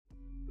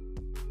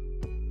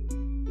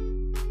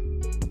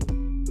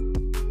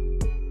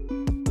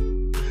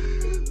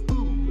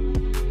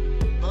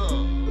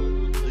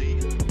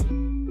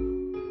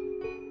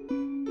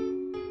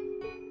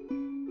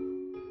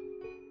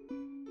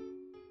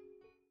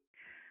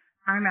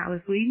I'm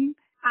Alice Wheaton.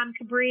 I'm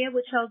Cabria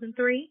with Chosen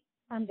 3.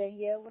 I'm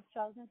Danielle with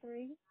Chosen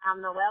 3. I'm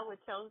Noelle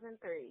with Chosen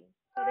 3.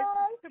 So this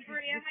is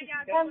Cabria. How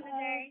y'all doing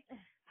today?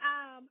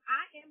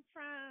 I am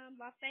from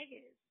Las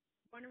Vegas,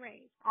 born and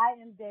raised. I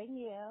am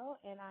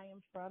Danielle, and I am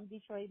from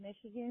Detroit,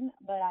 Michigan,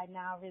 but I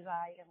now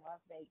reside in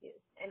Las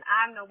Vegas. And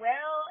I'm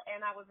Noelle,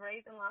 and I was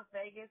raised in Las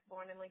Vegas,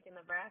 born in Lincoln,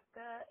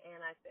 Nebraska, and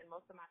I spend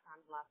most of my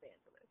time in Los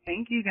Angeles.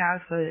 Thank you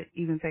guys for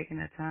even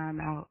taking the time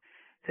out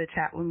to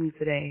chat with me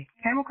today.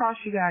 Came across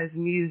you guys'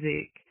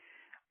 music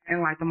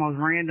in like the most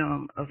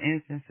random of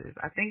instances.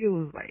 I think it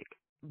was like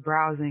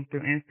browsing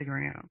through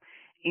Instagram,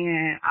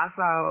 and I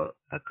saw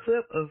a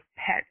clip of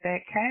Pat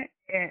That Cat,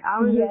 and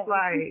I was just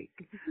like,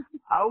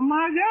 oh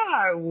my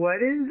God, what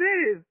is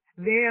this?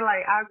 Then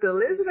like after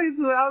listening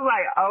to it, I was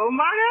like, oh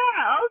my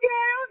God,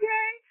 okay.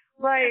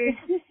 Like,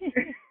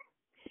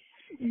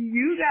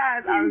 you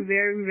guys are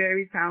very,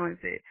 very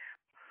talented.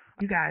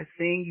 You guys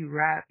sing, you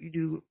rap, you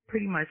do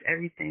pretty much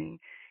everything.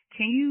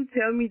 Can you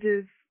tell me,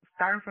 just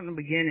starting from the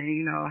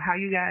beginning, how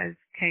you guys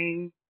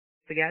came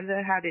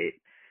together? How did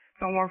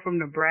someone from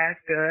Nebraska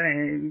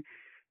and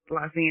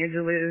Los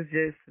Angeles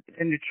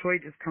and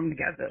Detroit just come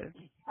together?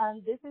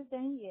 This is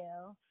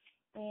Danielle,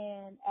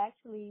 and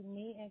actually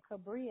me and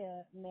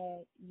Cabria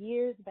met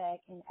years back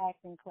in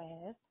acting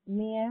class.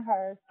 Me and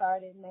her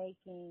started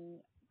making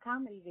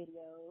comedy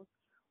videos,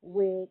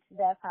 which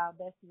that's how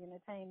Bestie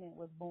Entertainment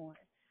was born.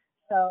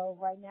 So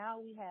right now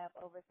we have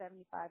over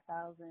 75,000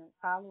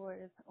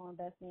 followers on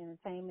Bestie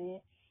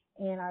Entertainment,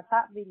 and our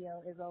top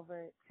video is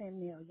over 10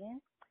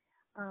 million.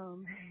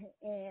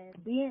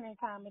 And being in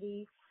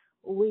comedy,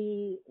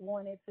 we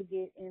wanted to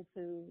get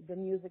into the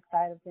music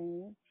side of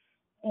things,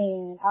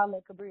 and I'll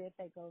let Cabria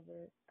take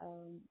over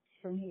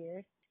from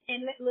here.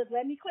 And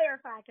let me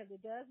clarify, because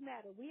it does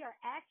matter. We are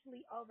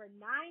actually over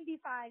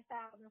 95,000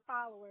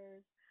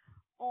 followers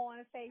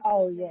on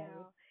Facebook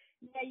now.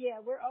 Yeah,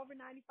 we're over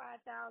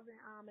 95,000,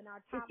 and our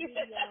top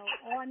video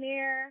on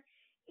there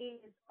is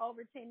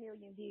over 10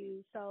 million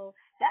views. So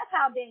that's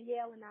how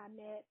Danielle and I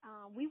met.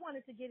 We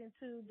wanted to get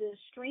into the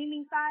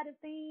streaming side of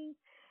things,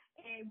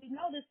 and we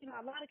noticed,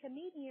 a lot of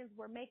comedians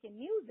were making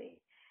music.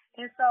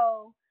 And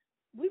so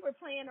we were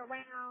playing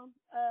around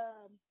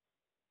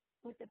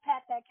with the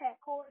Pat That Cat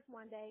chorus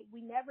one day.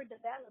 We never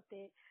developed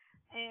it,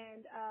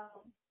 and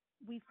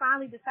we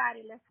finally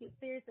decided, let's get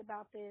serious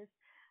about this.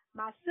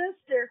 My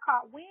sister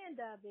caught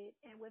wind of it,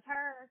 and with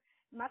her,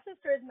 my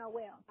sister is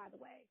Noelle, by the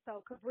way.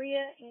 So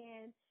Cabria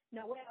and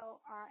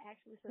Noelle are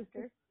actually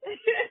sisters.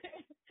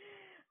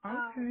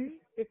 Okay.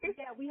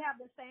 Yeah, we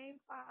have the same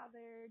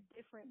father,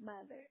 different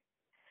mother.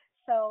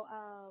 So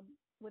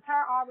with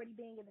her already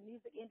being in the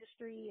music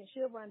industry, and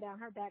she'll run down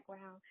her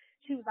background,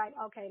 she was like,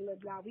 okay,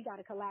 look, y'all, we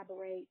got to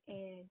collaborate,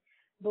 and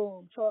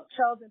boom,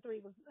 Chosen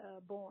 3 was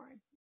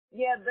born.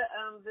 Yeah,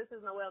 this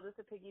is Noelle.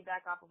 Just to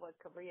piggyback off of what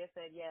Cabria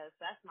said, yes,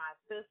 that's my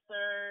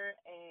sister,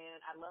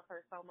 and I love her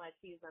so much.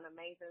 She's an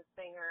amazing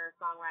singer,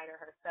 songwriter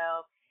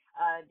herself.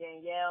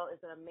 Danielle is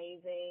an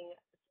amazing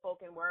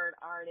spoken word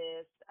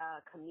artist,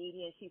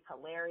 comedian. She's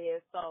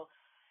hilarious. So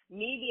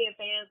me being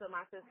fans of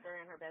my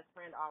sister and her best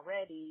friend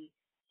already,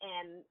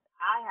 and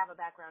I have a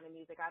background in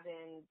music. I've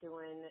been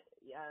doing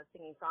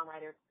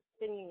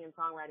singing and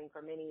songwriting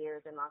for many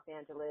years in Los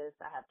Angeles.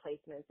 I have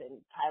placements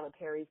in Tyler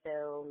Perry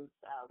films,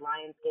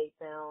 Lionsgate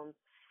films,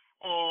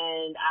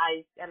 and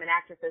I am an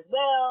actress as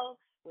well,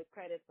 with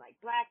credits like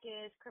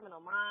Blackish,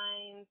 Criminal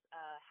Minds,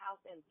 House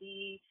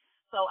MD.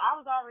 So I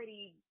was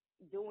already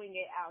doing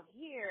it out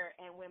here,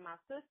 and when my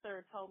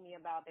sister told me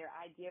about their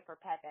idea for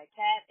Pat That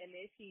Cat, and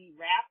then she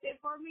rapped it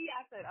for me,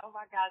 I said, oh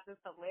my gosh, this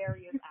is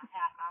hilarious.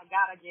 I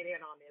gotta get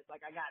in on this.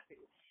 Like, I got to.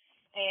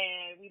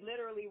 And we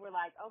literally were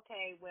like,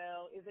 okay,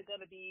 well, is it going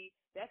to be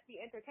Bestie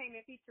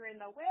Entertainment featuring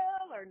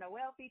Noelle, or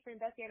Noelle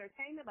featuring Bestie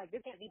Entertainment? Like,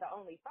 this can't be the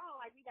only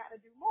song. Like, we got to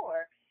do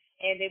more.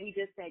 And then we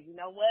just said, you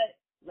know what?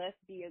 Let's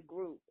be a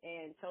group.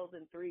 And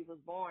Chosen 3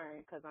 was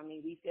born because,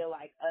 we feel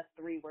like us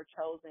three were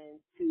chosen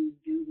to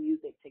do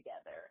music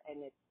together.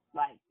 And it's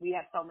like, we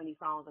have so many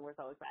songs and we're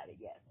so excited.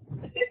 Yes.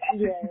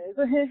 Yes.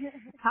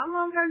 How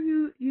long have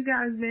you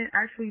guys been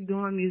actually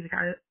doing music?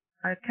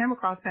 I came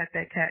across Pat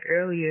That Cat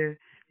earlier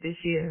this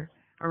year,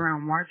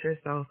 around March or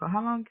so. So how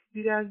long have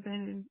you guys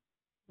been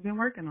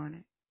working on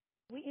it?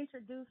 We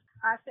introduced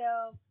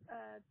ourselves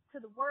to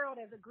the world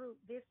as a group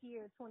this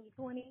year,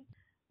 2020.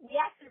 We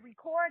actually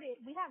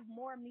we have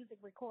more music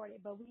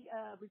recorded, but we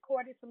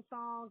recorded some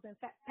songs, and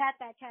Pat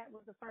That Cat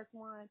was the first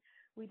one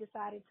we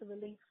decided to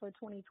release for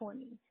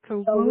 2020.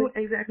 So when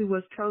exactly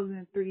was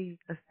Chosen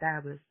 3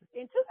 established?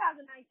 In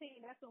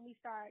 2019, that's when we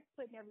started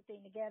putting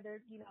everything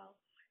together,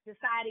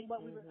 deciding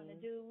what we were going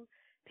to do,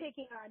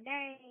 picking our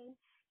name,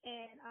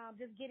 and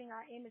just getting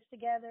our image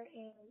together.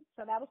 And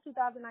so that was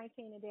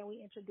 2019, and then we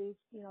introduced,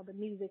 the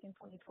music in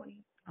 2020.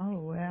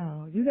 Oh,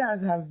 wow. You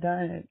guys have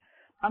done it.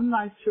 I'm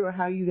not sure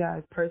how you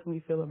guys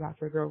personally feel about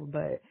your group,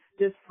 but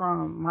just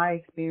from my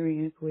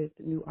experience with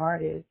new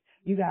artists,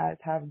 you guys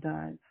have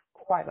done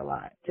quite a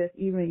lot. Just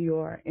even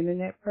your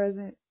internet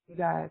presence, you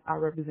guys are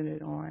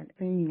represented on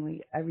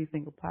seemingly every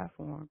single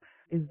platform.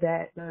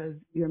 Does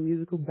your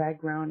musical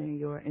background and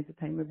your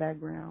entertainment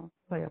background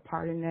play a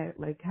part in that?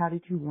 Like, how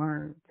did you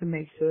learn to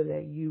make sure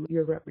that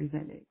you're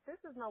represented?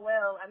 This is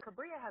Noelle, and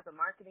Cabria has a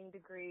marketing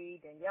degree.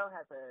 Danielle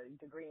has a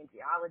degree in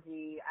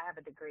geology. I have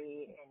a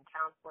degree in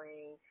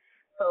counseling.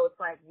 So it's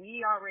like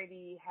we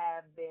already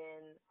have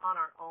been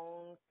on our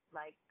own,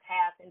 like,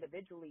 path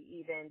individually,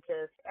 even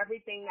just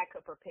everything that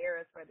could prepare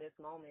us for this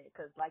moment.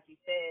 Because like you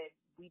said,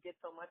 we did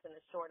so much in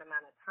a short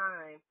amount of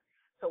time.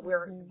 So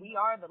we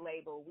are the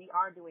label. We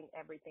are doing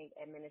everything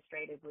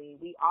administratively.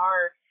 We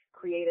are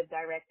creative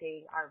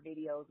directing our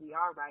videos. We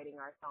are writing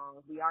our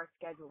songs. We are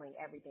scheduling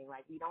everything.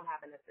 Like, we don't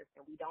have an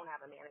assistant. We don't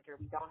have a manager.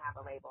 We don't have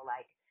a label.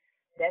 Like,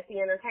 Desi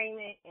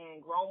Entertainment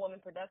and Grown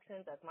Woman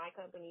Productions, that's my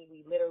company.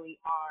 We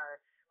literally are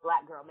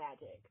Black Girl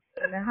Magic.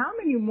 Now, how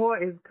many more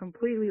is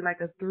completely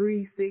like a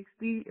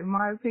 360, in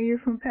my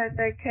opinion, from Pat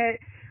That Cat?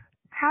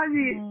 How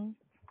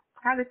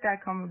did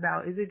that come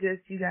about? Is it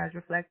just you guys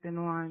reflecting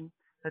on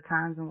the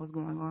times and what's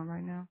going on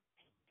right now?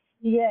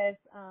 Yes,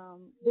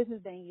 this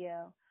is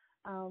Danielle.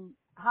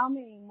 How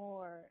many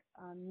more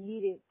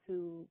needed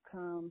to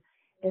come,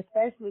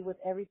 especially with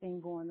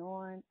everything going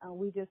on?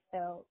 We just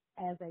felt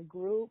as a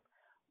group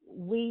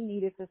we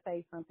needed to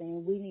say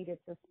something. We needed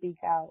to speak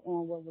out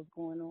on what was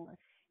going on.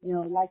 You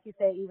know, like you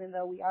said, even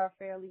though we are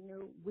fairly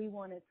new, we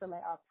wanted to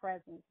let our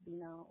presence be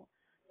known.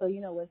 So, you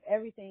know, with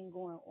everything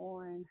going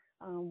on,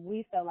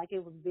 we felt like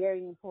it was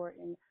very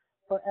important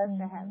for us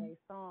to have a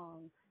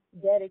song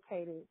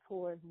dedicated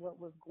towards what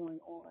was going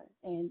on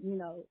and, you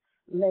know,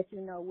 let you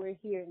know we're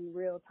here in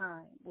real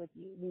time with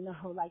you. You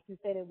know, like you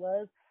said, it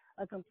was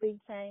a complete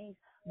change,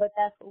 but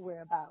that's what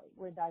we're about.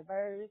 We're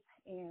diverse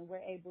and we're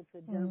able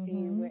to jump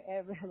in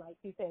wherever, like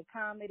you said,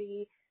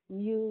 comedy,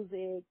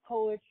 music,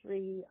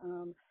 poetry,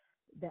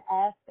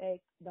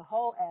 the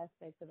whole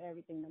aspect of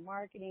everything, the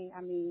marketing.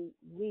 I mean,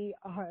 we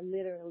are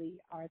literally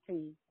our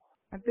team.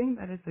 I think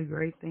that it's a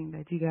great thing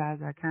that you guys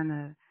are kind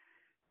of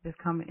just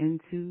coming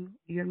into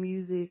your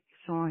music,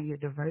 showing your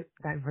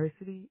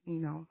diversity, you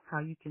know, how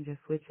you can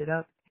just switch it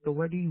up. So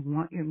where do you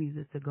want your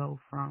music to go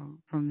from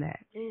that?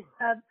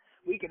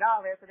 We can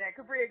all answer that.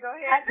 Cabria, go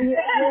ahead.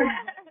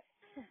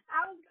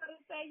 I was going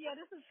to say,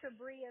 this is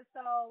Cabria.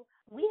 So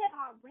we had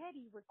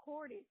already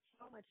recorded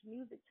so much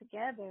music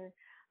together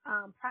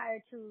prior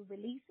to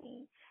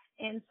releasing.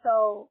 And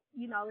so,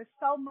 you know, there's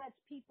so much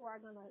people are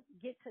going to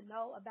get to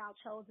know about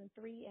Chosen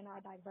 3 and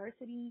our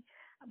diversity.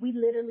 We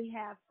literally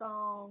have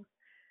songs.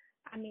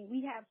 I mean,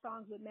 we have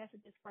songs with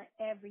messages for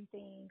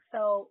everything.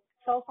 So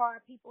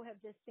far people have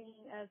just seen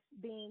us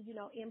being, you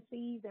know,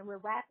 MCs and we're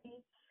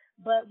rapping,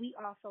 but we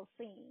also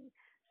sing.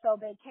 So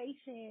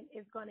Vacation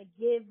is going to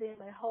give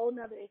them a whole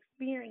nother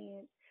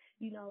experience,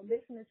 you know,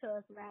 listening to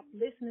us rap,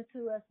 listening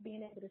to us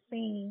being able to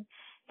sing.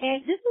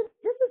 And just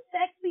a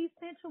sexy,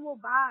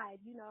 sensual vibe,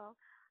 you know.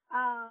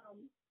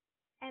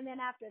 And then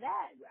after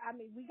that, I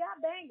mean, we got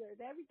bangers.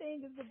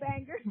 Everything is a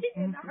banger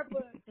in our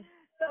book.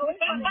 So we're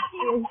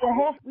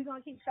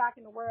going to keep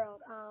shocking the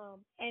world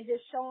and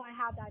just showing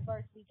how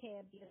diverse we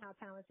can be and how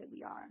talented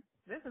we are.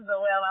 This is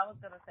Noelle. I was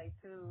going to say,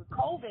 too,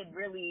 COVID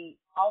really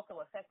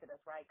also affected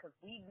us, right? Because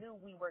we knew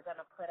we were going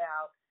to put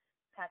out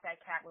Pat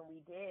That Cat when we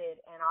did,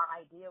 and our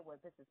idea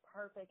was this is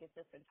perfect. It's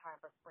just in time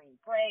for spring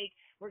break.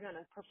 We're going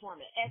to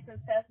perform at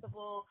Essence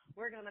Festival.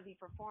 We're going to be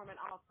performing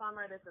all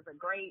summer. This is a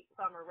great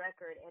summer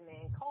record, and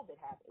then COVID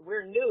happened.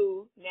 We're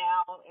new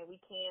now, and we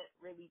can't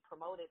really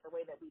promote it the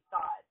way that we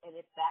thought, and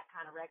it's that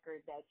kind of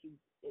record that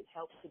it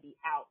helps to be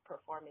out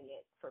performing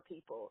it for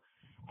people.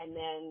 And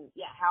then,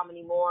 how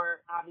many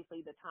more? Obviously,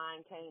 the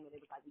time came, and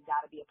it was like, we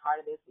got to be a part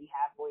of this. We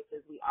have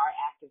voices. We are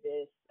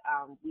activists.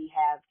 We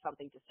have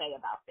something to say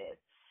about this.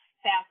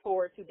 Fast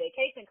forward to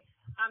Vacation.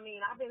 I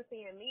mean, I've been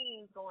seeing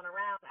memes going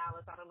around,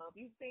 Alice. I don't know if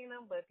you've seen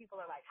them, but people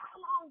are like, how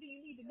long do you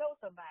need to know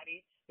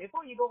somebody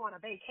before you go on a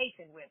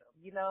vacation with them?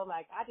 You know,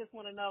 like, I just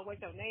want to know what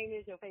your name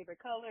is, your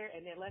favorite color,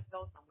 and then let's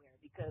go somewhere,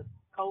 because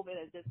COVID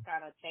has just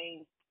kind of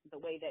changed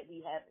the way that we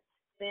have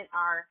spent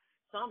our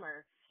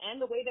summer and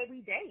the way that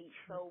we date.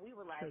 So we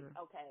were like,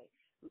 okay,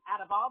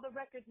 out of all the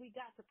records we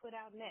got to put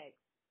out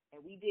next, and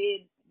we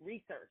did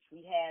research.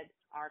 We had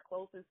our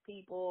closest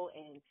people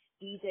and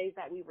DJs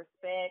that we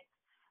respect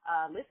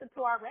listen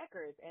to our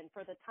records. And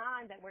for the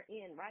time that we're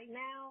in right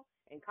now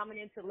and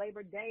coming into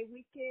Labor Day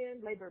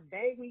weekend,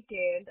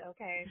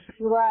 okay,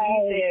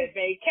 right. We said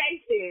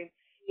Vacation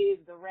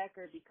is the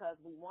record because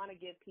we want to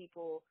give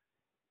people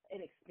an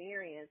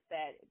experience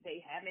that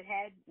they haven't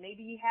had,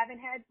 maybe you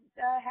haven't had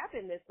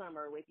happen this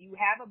summer. If you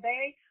have a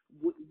bay,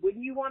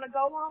 wouldn't you want to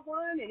go on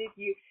one? And if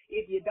you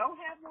don't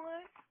have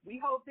one, we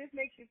hope this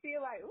makes you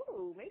feel like,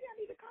 ooh, maybe I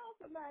need to call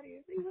somebody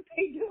and see what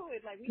they doing.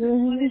 Like, we just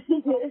wanted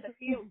people to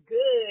feel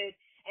good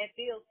and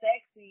feel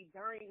sexy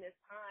during this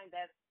time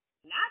that's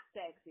not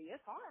sexy.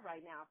 It's hard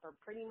right now for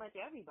pretty much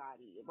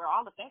everybody. We're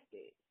all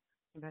affected.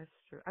 That's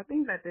true. I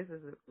think that this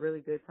is a really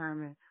good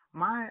time. And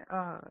my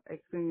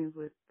experience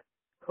with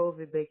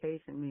COVID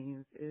vacation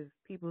memes is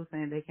people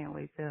saying they can't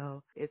wait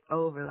till it's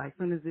over. Like, as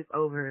soon as it's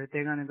over,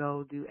 they're going to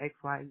go do X,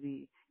 Y,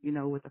 Z, you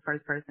know, with the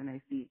first person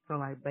they see. So,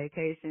 like,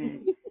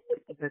 vacation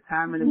the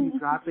timing of you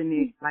dropping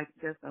it, like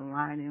just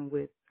aligning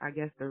with, I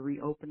guess, the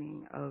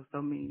reopening of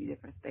so many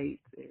different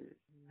states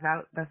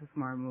that's a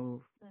smart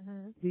move.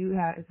 Mm-hmm. Do you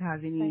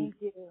have any?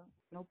 Thank you.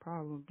 No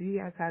problem. Do you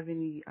guys have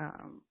any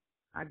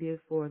ideas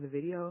for the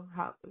video?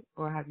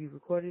 Or have you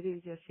recorded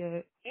it just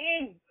yet?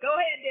 Go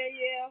ahead,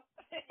 Danielle.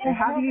 And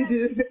how do you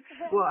do?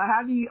 Well,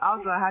 how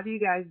do you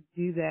guys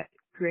do that?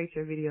 Create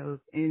your videos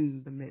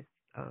in the midst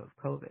of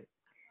COVID.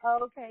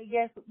 Okay,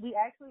 yes, we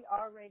actually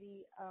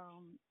already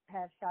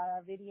have shot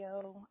our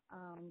video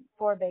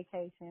for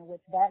Vacation,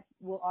 which that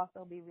will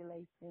also be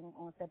releasing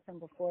on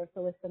September 4th.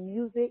 So it's the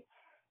music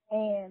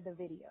and the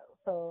video.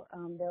 So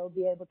they'll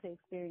be able to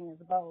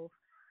experience both.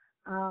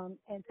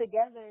 And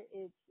together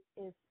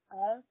it's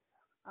us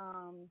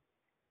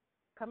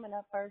coming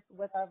up first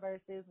with our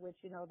verses, which,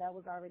 you know, that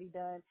was already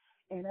done,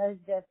 and us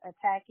just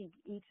attacking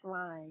each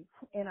line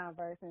in our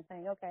verse and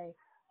saying, okay,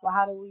 well,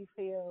 how do we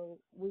feel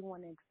we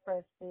want to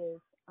express this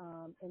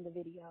in the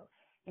video,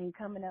 and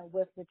coming up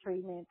with the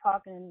treatment,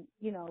 talking,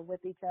 you know,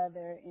 with each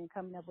other and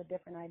coming up with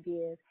different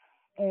ideas.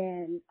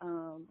 And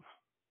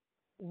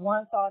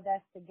once all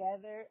that's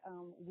together,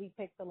 we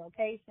picked the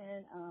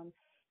location.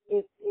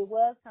 It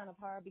was kind of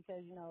hard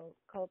because, you know,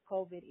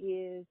 COVID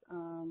is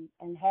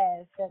and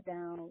has shut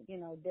down, you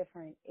know,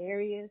 different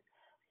areas.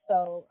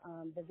 So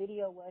the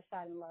video was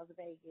shot in Las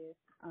Vegas,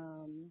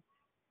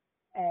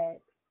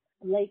 at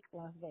Lake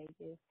Las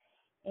Vegas.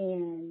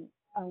 And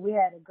we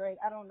had a great,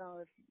 I don't know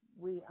if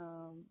we,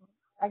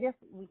 I guess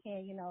we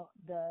can, you know,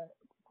 the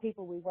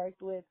people we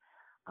worked with,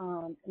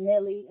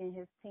 Nelly and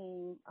his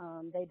team,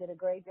 they did a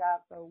great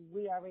job. So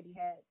we already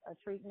had a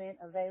treatment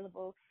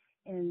available,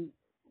 and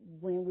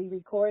when we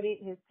recorded,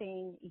 his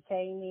team, he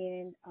came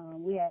in,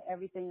 we had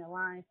everything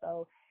aligned.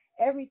 So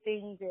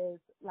everything is,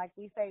 like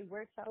we say,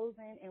 we're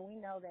chosen, and we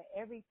know that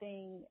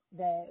everything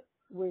that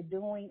we're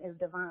doing is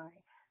divine.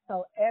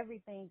 So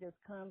everything just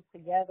comes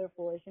together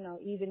for us, you know,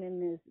 even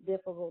in this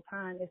difficult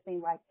time, it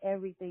seemed like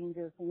everything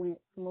just went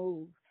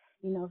smooth,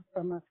 you know,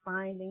 from us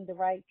finding the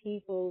right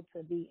people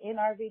to be in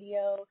our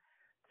video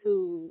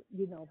to,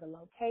 you know, the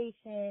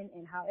location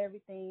and how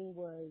everything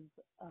was,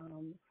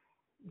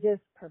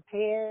 just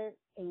prepared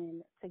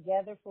and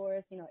together for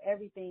us. You know,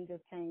 everything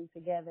just came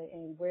together,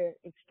 and we're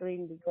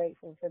extremely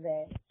grateful for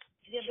that.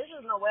 Yeah, this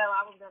is Noelle.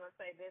 I was going to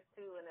say this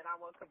too, and then I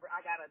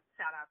got to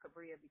shout out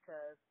Cabria,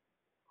 because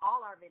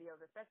all our videos,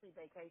 especially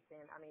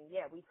Vacation, I mean,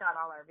 yeah, we shot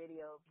all our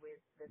videos with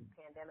this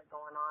pandemic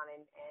going on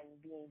and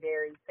being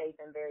very safe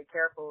and very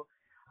careful.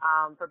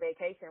 For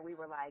Vacation, we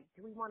were like,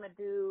 do we want to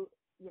do,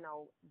 you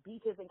know,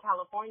 beaches in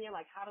California?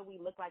 Like, how do we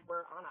look like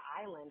we're on an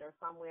island or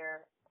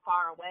somewhere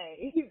far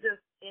away,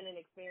 just in an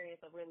experience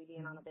of really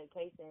being on a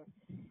vacation?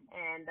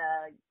 And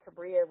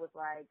Cabria was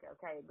like,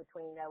 okay,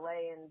 between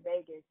LA and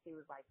Vegas, she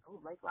was like, oh,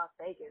 Lake Las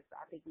Vegas,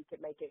 I think we could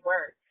make it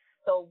work.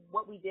 So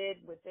what we did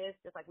with this,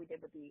 just like we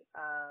did with the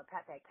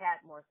Pat That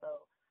Cat more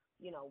so,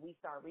 you know, we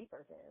start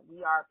researching.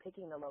 We are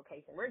picking the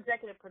location. We're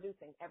executive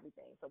producing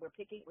everything. So we're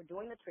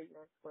doing the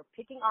treatments, we're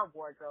picking our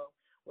wardrobe,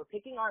 we're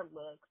picking our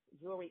looks,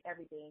 jewelry,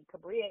 everything.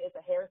 Cabria is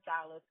a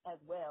hairstylist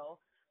as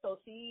well, so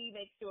she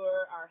makes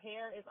sure our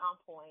hair is on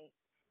point.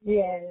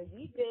 Yes.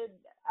 We did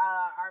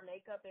our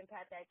makeup in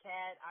Pat That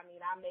Cat. I mean,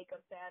 I'm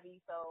makeup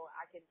savvy, so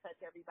I can touch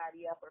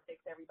everybody up or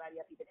fix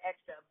everybody up even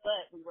extra.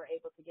 But we were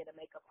able to get a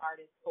makeup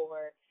artist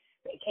for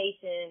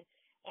Vacation,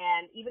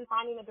 and even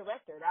finding a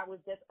director. That was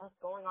just us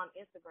going on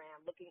Instagram,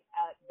 looking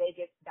at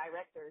Vegas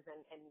directors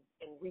and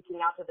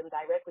reaching out to them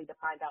directly to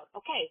find out,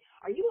 okay,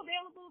 are you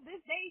available this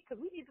date? Because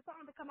we need the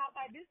song to come out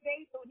by this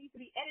date, so it needs to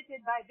be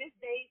edited by this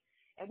date.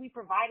 And we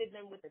provided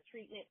them with a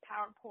treatment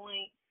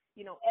PowerPoint.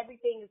 You know,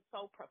 everything is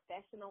so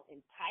professional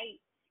and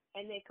tight.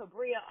 And then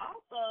Cabria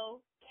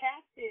also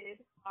casted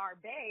our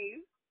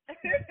babes.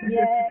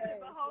 Yes,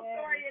 it's a whole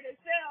story in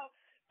itself.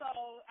 So,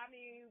 I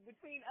mean,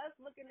 between us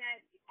looking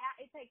at,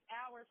 it takes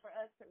hours for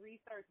us to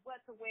research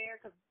what to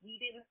wear, because we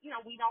didn't, you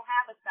know, we don't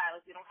have a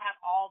stylist. We don't have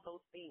all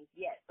those things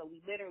yet. So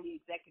we literally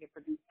executive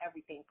produce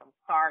everything from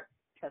start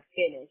to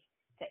finish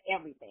to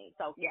everything.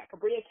 So, yeah,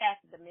 Cabria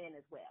casted the men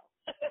as well.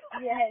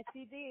 Yes,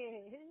 she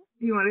did.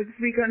 You wanted to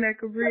speak on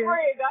that, Cabria?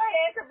 Cabria, go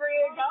ahead,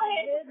 Cabria. Go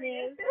ahead,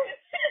 Cabria.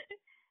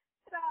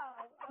 So,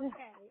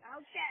 okay,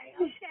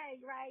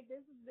 right. This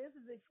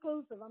is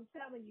exclusive. I'm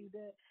telling you,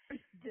 the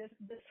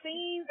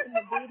scenes in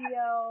the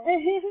video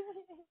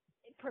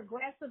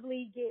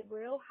progressively get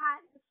real hot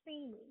and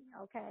steamy.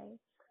 Okay,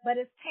 but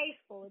it's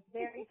tasteful. It's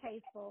very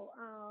tasteful.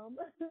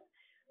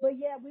 But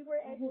yeah, we were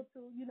able to,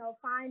 you know,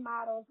 find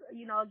models.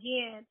 You know,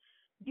 again,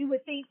 you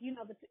would think, you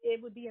know,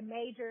 it would be a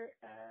major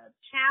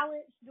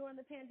challenge during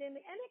the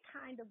pandemic, and it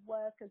kind of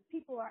was, because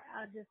people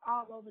are just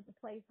all over the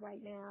place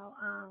right now.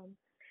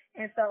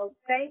 And so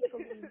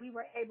thankfully we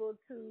were able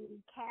to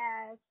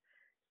cast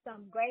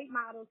some great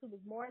models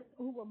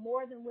who were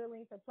more than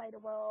willing to play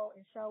the role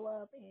and show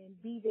up and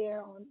be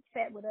there on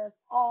set with us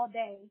all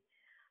day.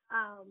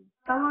 How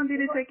long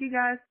did it take you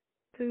guys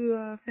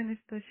to finish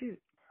the shoot?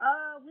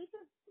 We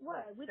just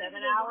 7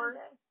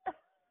 hours.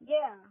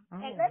 Yeah.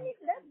 Oh. And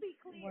let's be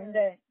clear. One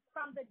day.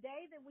 From the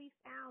day that we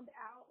found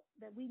out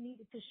that we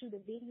needed to shoot a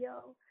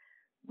video,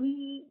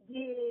 we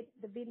did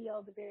the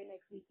video the very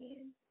next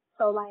weekend.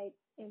 So like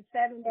in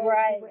 7 days, we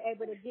were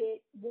able to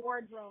get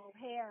wardrobe,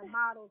 hair,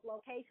 models,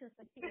 location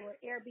secure,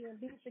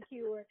 Airbnb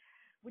secure.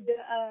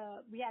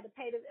 We had to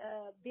pay the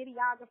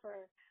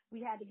videographer.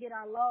 We had to get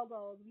our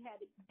logos.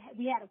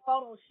 We had a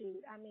photo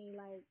shoot. I mean,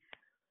 like,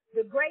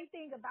 the great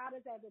thing about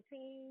us as a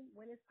team,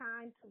 when it's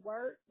time to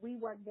work, we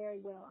work very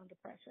well under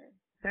pressure.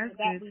 That's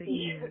good to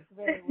hear.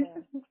 Very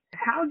well.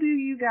 How do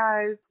you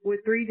guys, with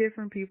 3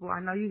 different people, I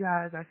know you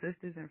guys are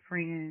sisters and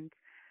friends,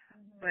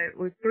 but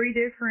with 3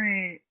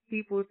 different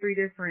people, 3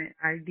 different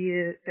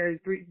ideas,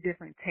 3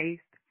 different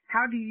tastes,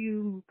 how do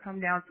you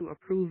come down to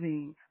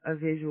approving a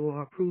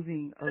visual,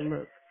 approving a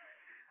look,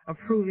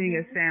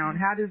 approving a sound?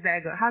 How does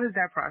that go? How does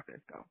that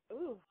process go?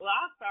 Ooh, well,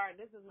 I'll start.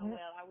 This is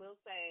Noelle. I will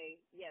say,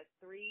 yes,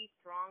 3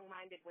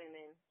 strong-minded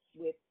women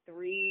with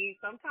 3.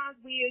 Sometimes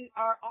we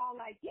are all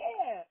like,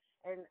 yeah.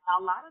 And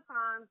a lot of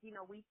times, you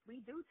know, we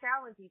do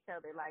challenge each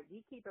other. Like,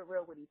 we keep it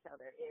real with each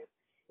other.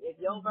 If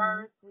your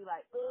verse, we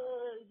like,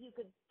 you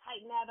could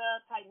tighten that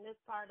up, tighten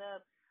this part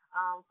up.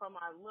 From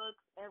our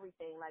looks,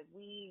 everything. Like,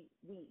 we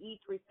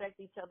each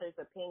respect each other's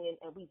opinion,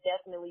 and we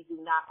definitely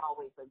do not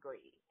always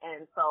agree.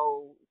 And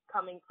so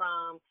coming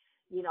from,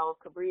 you know,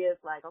 Cabria's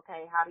like,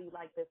 okay, how do you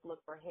like this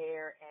look for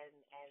hair and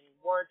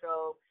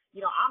wardrobe? You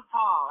know, I'm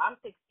tall. I'm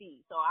 6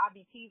 feet. So I'll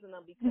be teasing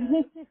them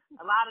because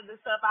a lot of the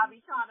stuff I'll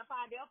be trying to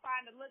find, they'll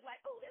find a look like,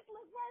 oh, this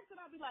looks worse.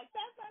 And I'll be like,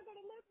 that's not going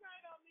to look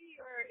right on me.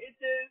 Or it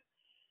just,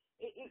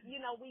 you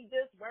know, we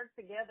just work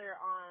together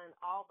on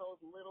all those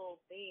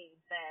little things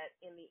that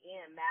in the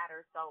end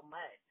matter so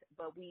much.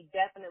 But we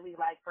definitely,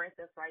 like, for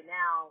instance, right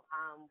now,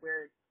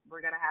 we're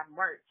going to have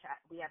merch.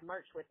 We have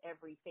merch with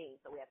everything.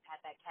 So we have Pat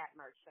That Cat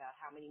merch,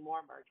 How Many More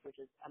merch, which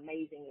is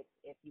amazing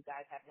if you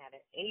guys haven't had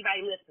it.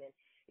 Anybody listening,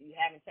 if you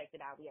haven't checked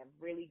it out, we have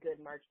really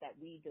good merch that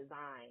we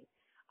design.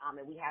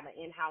 And we have an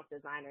in-house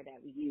designer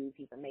that we use.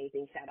 He's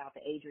amazing. Shout out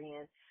to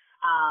Adrian.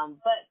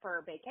 But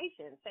for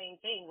vacation,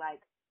 same thing. Like,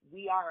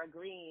 we are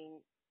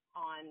agreeing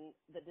on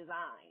the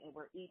design, and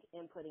we're each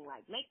inputting,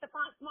 like, make the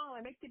font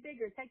smaller, make it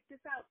bigger, take this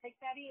out, take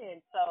that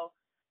in. So,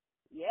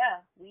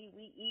 yeah, we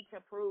each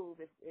approve.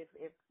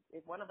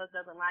 If one of us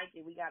doesn't like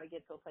it, we got to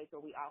get to a place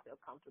where we all feel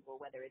comfortable,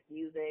 whether it's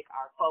music,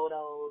 our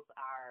photos,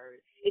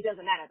 it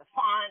doesn't matter, the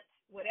font,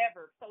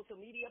 whatever,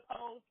 social media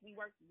posts, we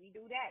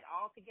do that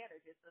all together,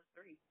 just us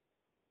 3.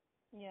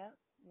 Yeah,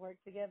 work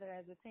together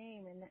as a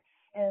team.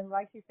 And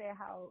like you said,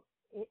 how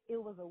it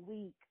was a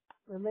week,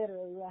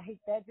 literally, like,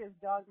 that just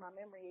jogged my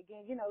memory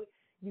again. You know,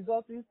 you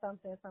go through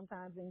something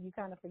sometimes and you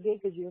kind of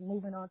forget because you're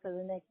moving on to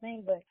the next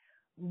thing, but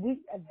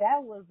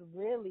that was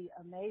really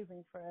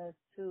amazing for us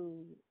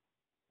to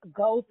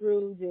go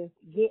through, just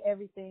get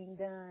everything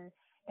done.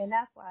 And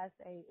that's why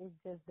I say it's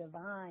just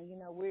divine. You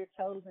know, we're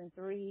chosen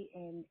 3,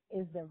 and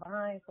it's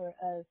divine for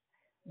us.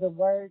 The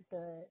work,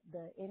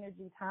 the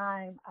energy,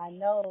 time, I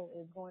know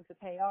is going to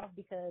pay off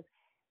because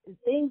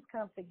things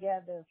come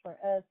together for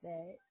us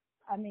that,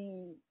 I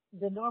mean,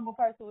 the normal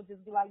person would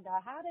just be like,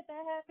 now, how did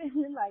that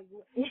happen? Like,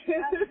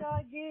 how did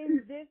God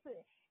give this?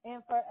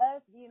 And for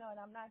us, you know, and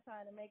I'm not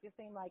trying to make it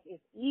seem like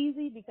it's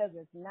easy because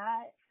it's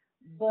not,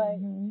 but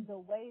the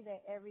way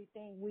that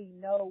everything we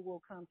know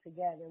will come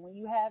together. When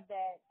you have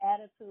that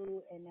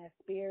attitude and that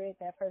spirit,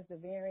 that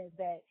perseverance,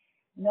 that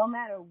no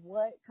matter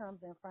what comes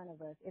in front of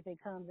us, if it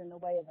comes in the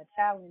way of a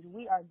challenge,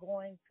 we are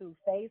going to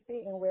face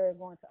it and we're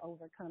going to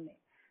overcome it.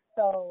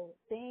 So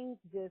things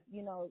just,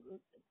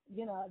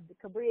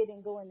 Cabria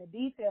didn't go into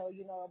detail,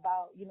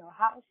 about,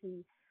 how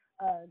she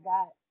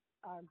got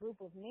a group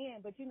of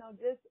men, but,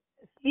 just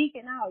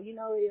speaking out,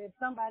 if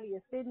somebody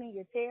is sitting in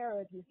your chair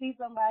or if you see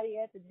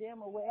somebody at the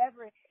gym or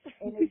wherever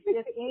and it's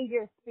just in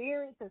your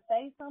spirit to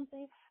say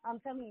something, I'm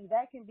telling you,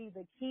 that can be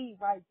the key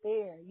right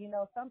there.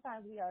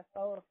 Sometimes we are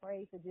so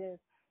afraid to just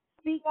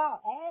speak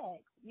out,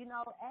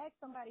 ask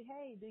somebody,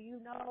 hey, do you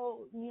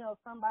know,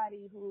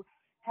 somebody who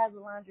has a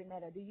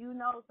laundromat, or do you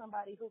know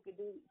somebody who could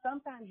do,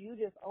 sometimes you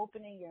just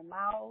opening your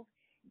mouth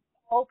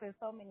open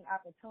so many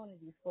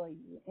opportunities for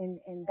you.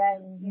 And that,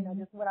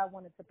 just what I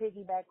wanted to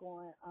piggyback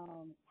on,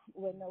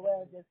 with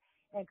Noelle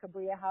and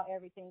Cabria, how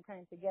everything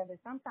came together.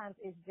 Sometimes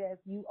it's just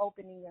you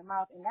opening your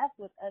mouth, and that's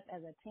with us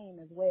as a team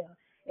as well.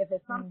 If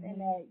it's something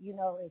that,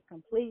 is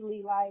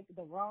completely like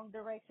the wrong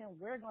direction,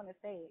 we're going to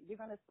say it. You're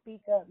going to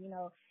speak up,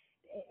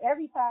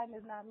 Every time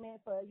is not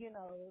meant for, hey,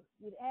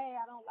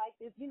 I don't like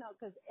this,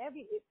 because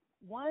if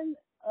one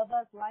of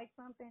us likes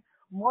something,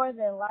 more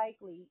than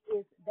likely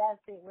that's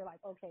it. We're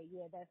like, okay,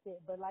 yeah, that's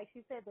it. But like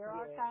she said, there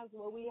are times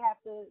where we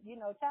have to,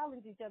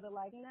 challenge each other,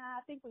 like,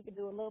 nah, I think we could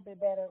do a little bit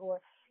better,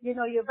 or,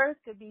 your verse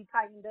could be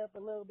tightened up a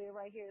little bit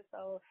right here.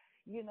 So,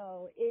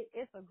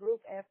 it's a group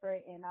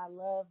effort, and I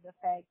love the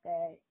fact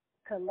that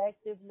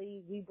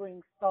collectively we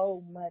bring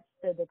so much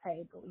to the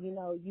table.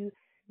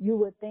 You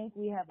would think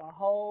we have a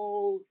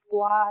whole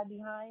squad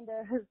behind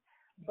us,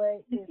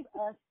 but it's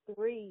us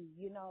 3,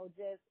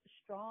 just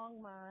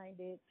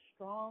strong-minded,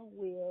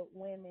 strong-willed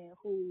women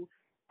who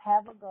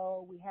have a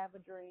goal, we have a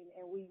dream,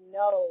 and we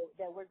know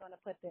that we're going to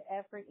put the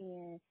effort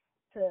in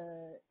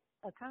to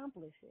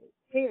accomplish it,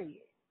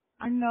 period.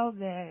 I know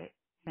that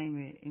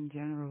entertainment in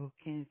general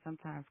can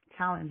sometimes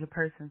challenge a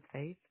person's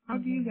faith. How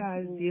do you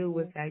guys deal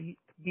with that,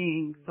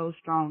 being so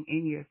strong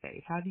in your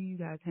faith? How do you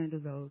guys handle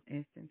those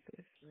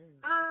instances?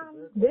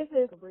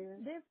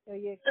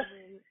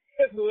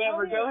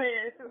 Whoever, go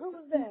ahead. Who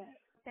was that?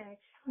 Okay.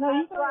 No,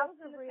 I was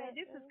going to say,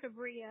 this is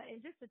Cabria,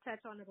 and just to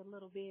touch on it a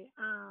little bit,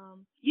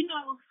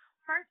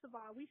 first of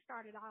all, we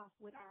started off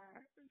with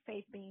our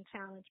faith being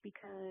challenged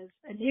because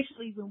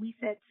initially when we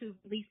set to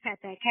release Pat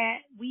That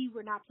Cat, we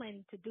were not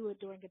planning to do it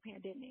during a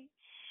pandemic.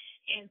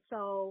 And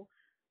so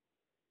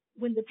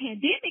when the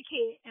pandemic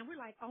hit and we're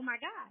like, oh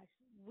my gosh,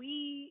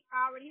 we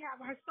already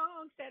have our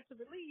song set to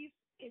release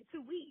in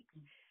 2 weeks.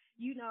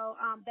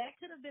 That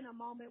could have been a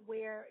moment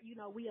where,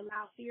 we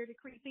allow fear to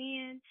creep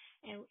in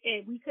and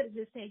we could have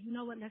just said, you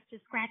know what, let's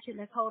just scratch it.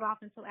 Let's hold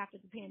off until after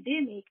the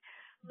pandemic.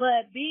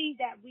 But being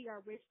that we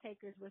are risk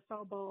takers, we're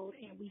so bold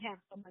and we have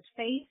so much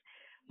faith,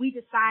 we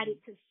decided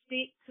to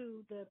stick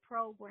to the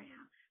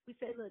program. We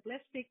said, look,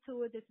 let's stick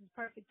to it. This is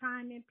perfect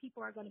timing.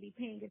 People are going to be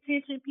paying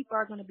attention. People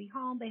are going to be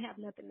home. They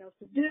have nothing else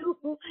to do.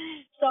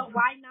 So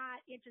why not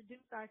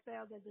introduce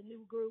ourselves as a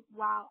new group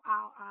while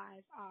our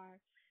eyes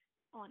are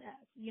on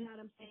us, you know what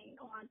I'm saying,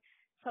 on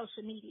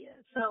social media.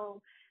 So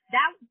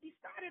that we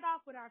started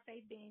off with our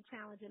faith being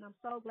challenged, and I'm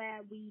so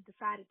glad we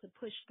decided to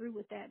push through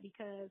with that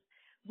because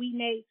we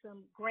made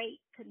some great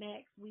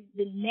connects. We've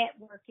been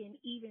networking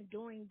even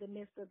during the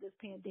midst of this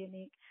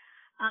pandemic.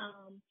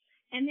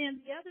 And then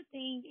the other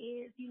thing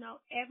is,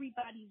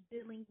 everybody's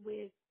dealing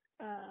with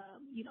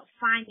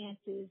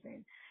finances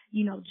and,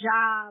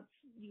 jobs,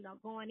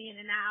 going in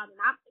and out. And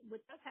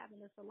with us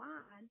having the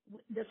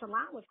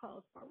salon was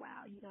closed for a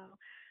while,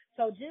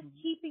 So just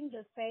keeping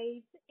the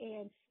faith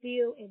and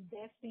still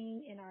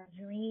investing in our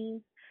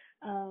dreams,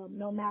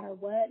 no matter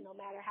what, no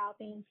matter how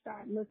things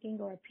start looking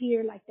or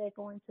appear like they're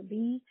going to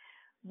be,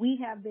 we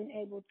have been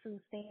able to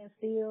stand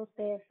still,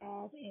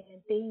 steadfast,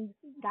 and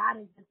God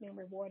has just been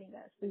rewarding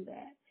us through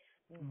that.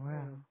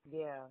 Wow.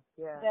 Yeah.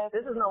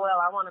 This is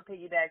Noelle. I want to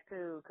piggyback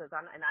too, because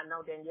I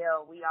know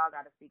Danielle. We all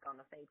got to speak on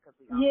the faith because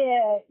we all.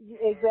 Yeah,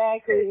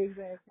 exactly.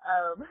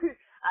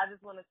 I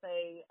just want to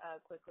say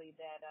quickly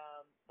that,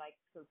 like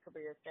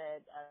Cabria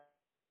said,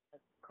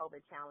 COVID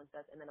challenged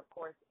us, and then of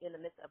course in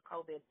the midst of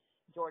COVID,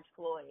 George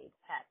Floyd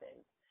happened,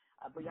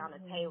 Breonna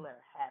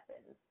Taylor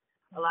happened,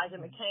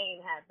 Elijah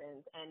McCain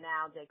happens, and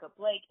now Jacob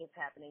Blake is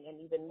happening, and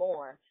even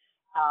more.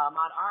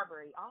 Ahmaud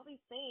Arbery, all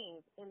these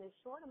things in this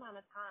short amount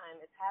of time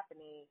is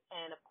happening.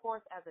 And of course,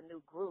 as a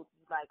new group,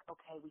 like,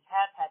 okay, we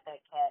have Pat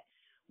That Cat.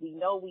 We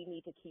know we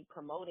need to keep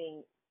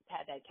promoting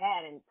Pat That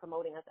Cat and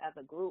promoting us as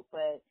a group,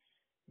 but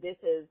this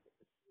is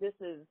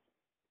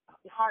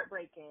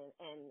heartbreaking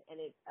and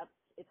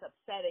it's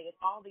upsetting.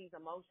 It's all these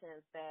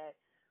emotions that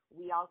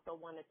we also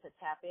wanted to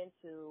tap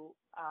into,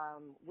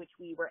 which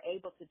we were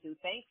able to do,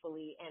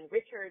 thankfully. And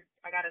Richard,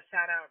 I got to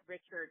shout out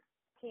Richard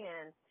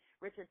Penn.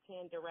 Richard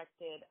Penn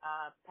directed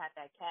Pat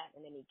That Cat,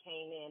 and then he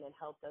came in and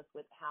helped us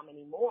with How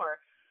Many More.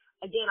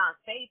 Again, our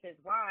faith is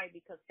why,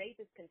 because faith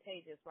is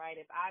contagious, right?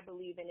 If I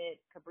believe in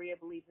it,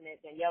 Cabria believes in it,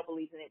 Danielle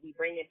believes in it, we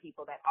bring in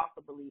people that also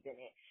believe in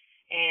it.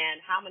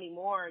 And How Many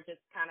More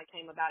just kind of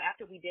came about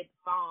after we did the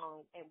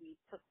song and we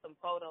took some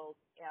photos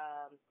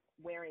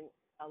wearing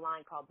a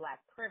line called Black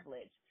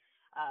Privilege.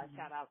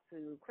 Shout out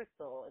to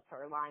Crystal. It's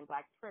her line,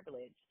 Black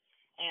Privilege.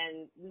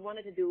 And we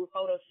wanted to do a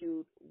photo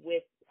shoot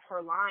with her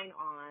line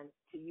on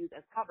to use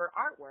as cover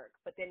artwork.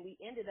 But then we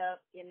ended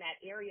up in that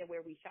area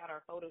where we shot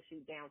our photo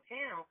shoot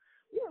downtown.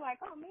 We were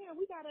like, oh man,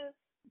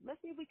 let's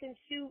see if we can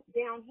shoot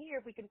down here.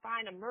 If we can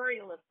find a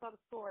mural of some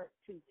sort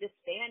to just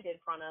stand in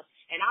front of.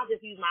 And I'll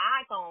just use my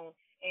iPhone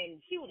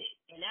and shoot it.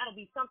 And that'll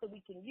be something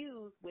we can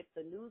use with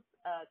the news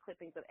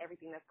clippings of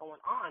everything that's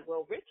going on.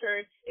 Well,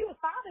 Richard, it was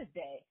Father's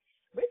Day.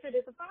 Richard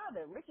is a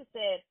father. Richard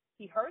said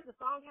he heard the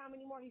song How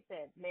Many More. He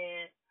said,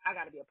 man, I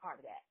got to be a part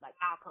of that. Like,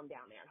 I'll come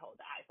down there and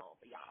hold the iPhone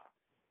for y'all.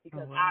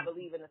 Because I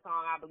believe in the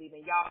song, I believe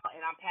in y'all,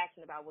 and I'm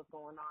passionate about what's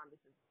going on. This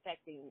is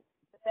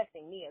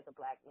affecting me as a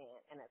black man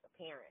and as a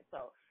parent.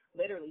 So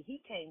literally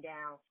he came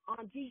down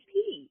on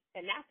GP,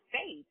 and that's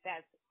faith.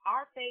 That's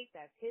our faith.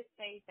 That's his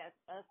faith. That's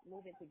us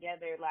moving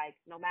together. Like,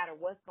 no matter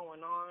what's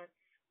going on,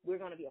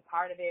 we're going to be a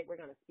part of it. We're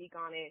going to speak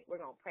on it.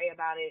 We're going to pray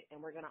about it, and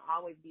we're going to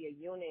always be a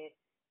unit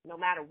no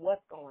matter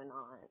what's going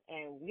on.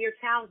 And we're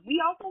challenged.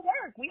 We also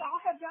work. We all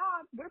have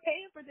jobs. We're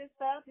paying for this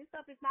stuff. This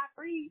stuff is not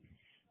free.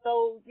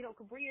 So,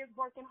 Cabria is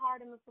working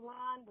hard in the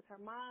salon with her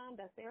mom.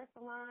 That's their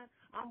salon.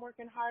 I'm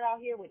working hard out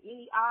here with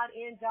any odd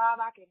end job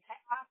I can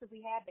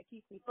possibly have that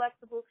keeps me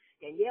flexible.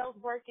 Danielle's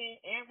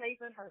working and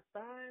raising her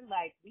son.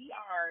 Like, we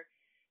are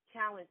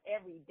challenged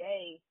every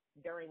day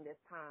during this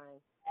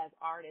time as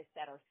artists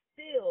that are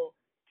still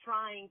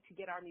trying to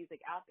get our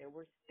music out there.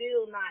 We're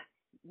still not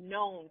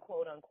known,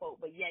 quote unquote,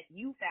 but yet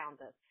you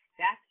found us.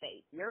 That's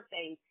faith,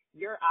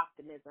 your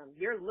optimism.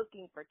 You're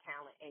looking for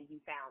talent and you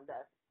found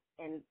us.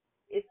 And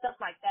it's stuff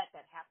like that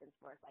happens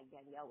for us, like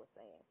Danielle was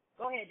saying.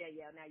 Go ahead,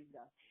 Danielle. Now you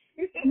go.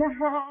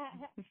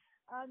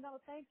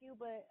 No, thank you.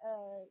 But,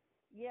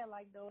 yeah,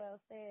 like Noelle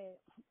said,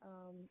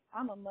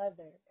 I'm a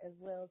mother as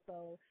well.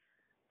 So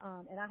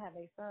and I have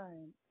a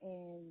son,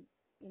 and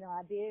you know,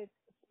 I did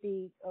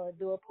speak or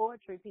do a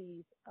poetry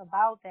piece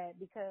about that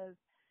because,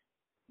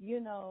 you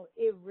know,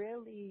 it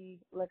really,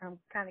 look, I'm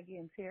kind of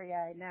getting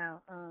teary-eyed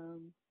now,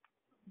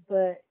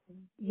 but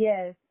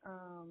yes,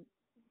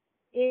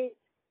 it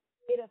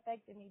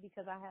affected me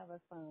because I have a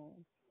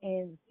son,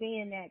 and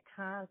seeing that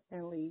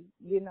constantly,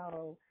 you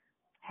know,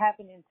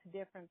 happening to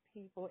different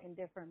people and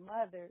different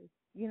mothers,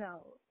 you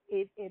know,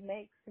 it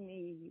makes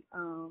me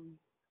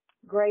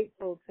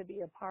grateful to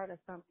be a part of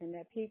something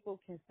that people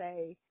can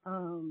say,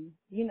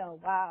 you know,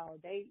 wow,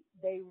 they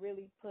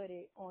really put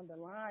it on the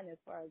line as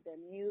far as their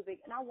music.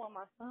 And I want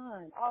my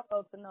son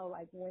also to know,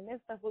 like, when this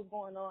stuff was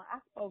going on, I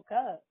spoke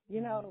up,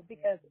 you know,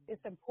 because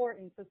it's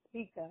important to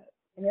speak up.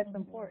 And it's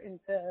important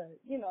to,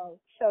 you know,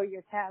 show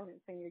your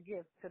talents and your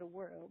gifts to the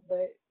world.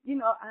 But, you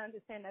know, I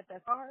understand that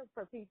that's hard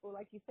for people.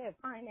 Like you said,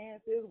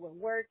 finances, we're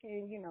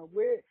working, you know,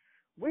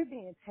 we're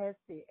being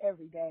tested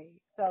every day.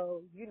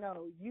 So, you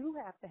know, you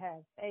have to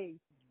have faith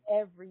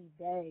every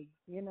day.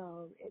 You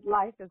know,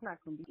 life is not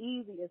going to be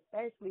easy,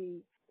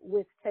 especially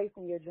with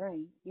chasing your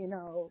dream. You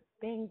know,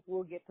 things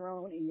will get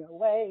thrown in your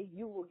way.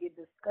 You will get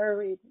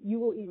discouraged. You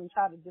will even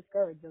try to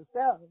discourage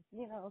yourself,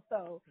 you know.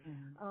 So,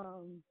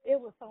 it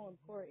was so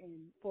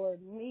important for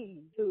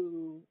me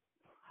to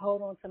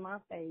hold on to my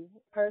faith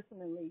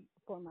personally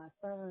for my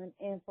son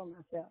and for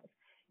myself,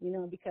 you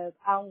know, because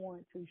I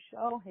want to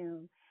show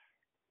him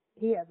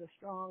he has a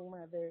strong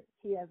mother,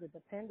 he has a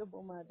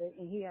dependable mother,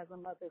 and he has a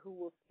mother who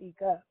will speak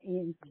up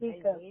and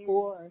speak up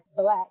for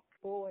Black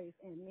boys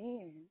and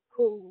men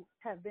who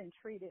have been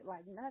treated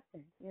like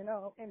nothing, you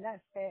know, and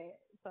that's sad.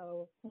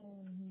 So,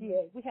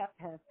 yeah, we have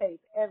to have faith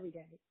every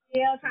day.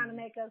 Still trying to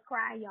make us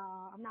cry,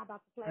 y'all. I'm not about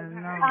to play with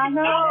her. I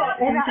know.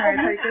 She's trying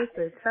to take us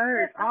to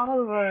church,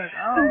 all of us.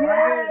 Oh, my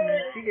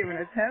goodness. She's giving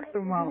a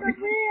testimony.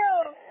 For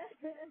real.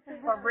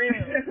 For real.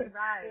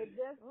 Right.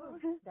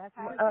 That's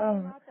what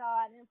I'm about,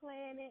 y'all. I didn't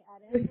plan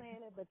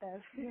it, but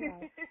that's, you know,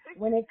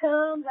 when it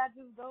comes, I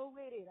just go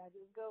with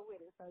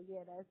it. So,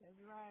 yeah, that's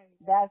right.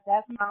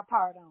 That's my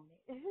part on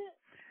it.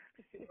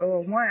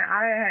 One,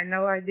 I had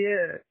no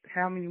idea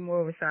how many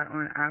more were shot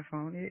on the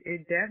iPhone.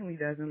 It definitely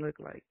doesn't look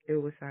like it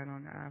was shot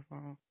on the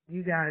iPhone.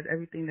 You guys,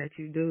 everything that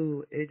you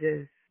do,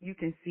 you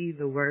can see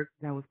the work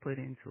that was put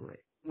into it.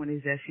 When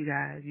it's just you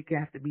guys, you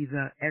have to be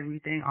the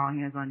everything, all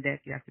hands on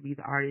deck. You have to be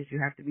the artist. You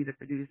have to be the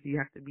producer. You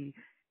have to be.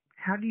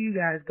 How do you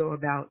guys go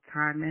about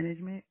time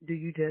management? Do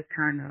you just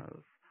kind of,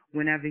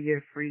 whenever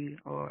you're free,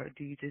 or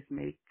do you just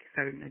make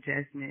certain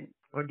adjustments?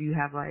 Or do you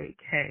have like,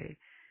 hey,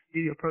 do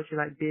you approach it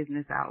like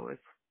business hours?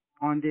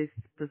 On this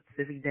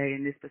specific day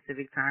and this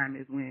specific time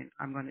is when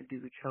I'm going to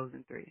do the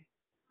Chosen 3.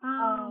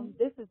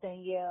 This is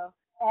Danielle.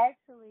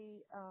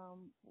 Actually,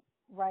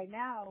 right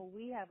now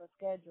we have a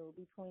schedule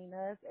between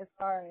us as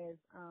far as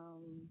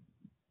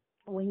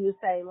when you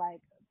say like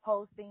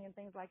posting and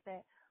things like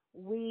that.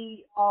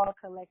 We all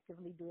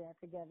collectively do that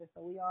together.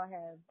 So we all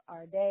have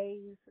our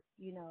days,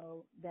 you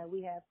know, that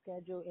we have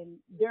scheduled, and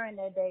during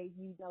that day,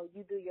 you know,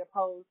 you do your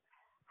post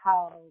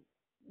how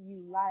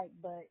you like,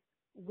 but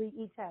we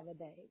each have a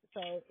day,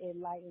 so it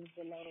lightens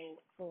the load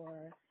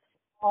for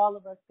all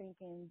of us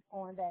thinking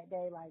on that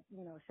day, like,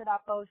 you know, should I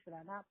post, should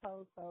I not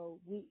post? So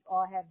we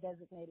all have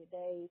designated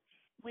days.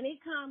 When it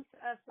comes to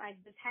us, like,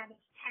 just having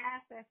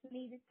tasks that's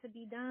needed to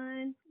be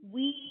done,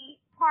 we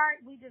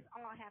just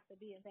all have to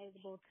be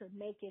available to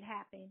make it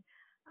happen.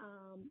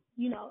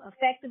 You know,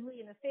 effectively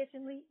and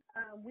efficiently.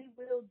 We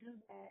will do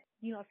that,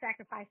 you know,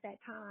 sacrifice that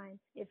time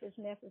if it's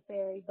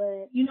necessary.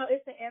 But, you know,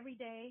 it's an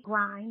everyday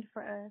grind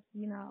for us,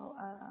 you know.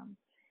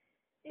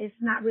 It's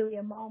not really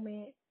a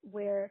moment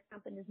where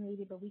something is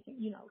needed, but we can,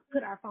 you know,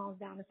 put our phones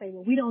down and say,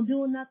 well, we don't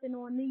do nothing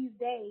on these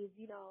days,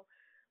 you know.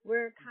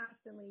 We're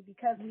constantly,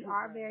 because we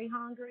are very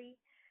hungry,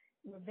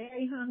 and we're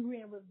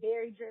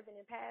very driven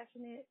and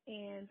passionate.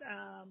 And,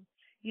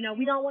 you know,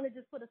 we don't want to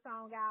just put a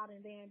song out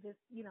and then just,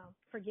 you know,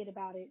 forget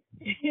about it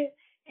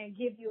and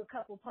give you a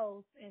couple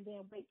posts and then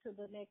wait till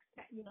the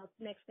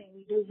next thing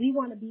we do. We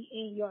want to be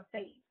in your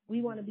face.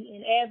 We want to be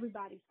in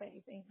everybody's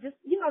face. And just,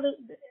 you know, the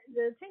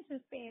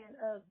attention span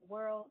of the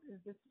world is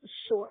just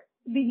short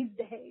these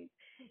days,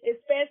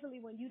 especially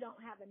when you don't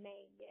have a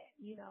name yet,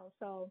 you know.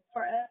 So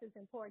for us, it's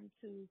important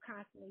to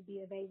constantly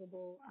be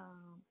available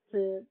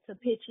to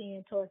pitch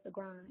in towards the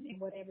grind and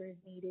whatever is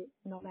needed,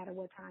 no matter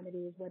what time it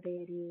is, what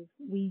day it is,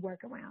 we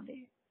work around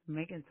it.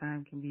 Making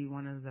time can be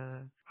one of the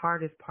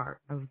hardest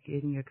parts of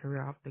getting your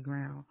career off the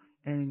ground,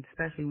 and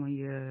especially when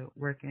you're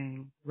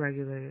working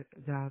regular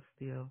jobs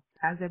still.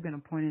 Has there been a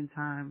point in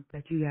time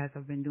that you guys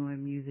have been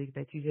doing music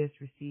that you just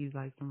received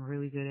like some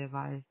really good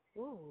advice?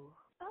 Ooh.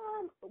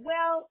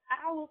 Well,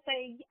 I will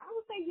say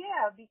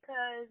yeah,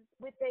 because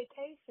with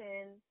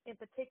Vacation in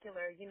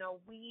particular, you know,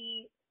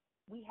 we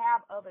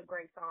have other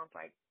great songs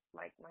like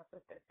my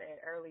sister said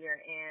earlier,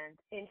 and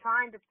in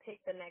trying to pick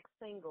the next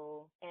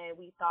single, and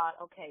we thought,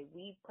 okay,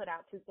 we put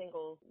out 2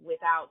 singles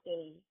without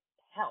any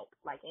help,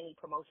 like any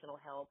promotional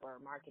help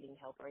or marketing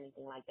help or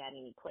anything like that,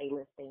 any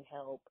playlisting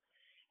help.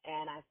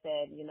 And I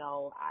said, you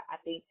know, I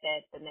think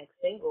that the next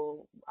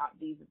single,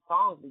 these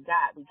songs we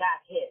got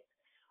hits.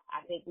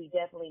 I think we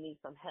definitely need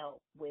some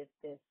help with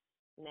this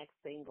next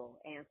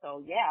single. And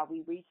so, yeah, I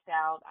reached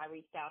out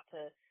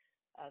to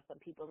some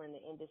people in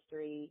the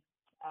industry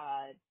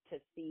to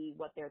see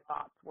what their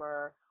thoughts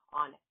were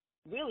on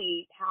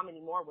really how many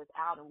more was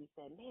out. And we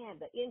said, man,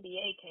 the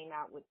NBA came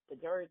out with the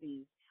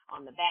jerseys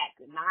on the back.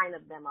 9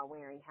 of them are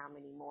wearing how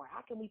many more?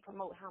 How can we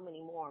promote how many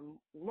more?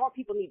 More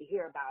people need to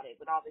hear about it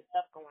with all this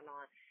stuff going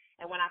on.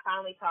 And when I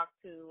finally talked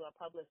to a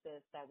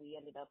publicist that we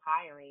ended up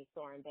hiring,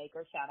 Soren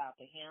Baker, shout out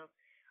to him,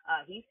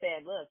 he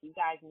said, look, you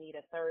guys need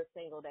a third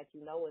single that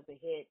you know is a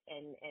hit,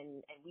 and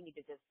we need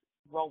to just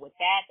roll with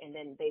that, and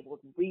then they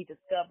will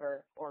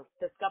rediscover or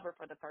discover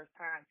for the first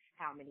time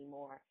how many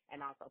more,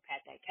 and also Pat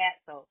That Cat.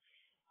 So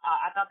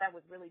I thought that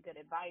was really good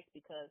advice,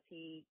 because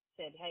he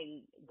said,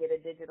 hey, get a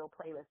digital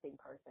playlisting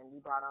person. We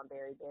brought on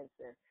Barry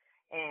Benson.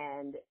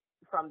 And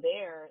from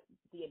there,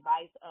 the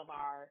advice of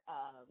our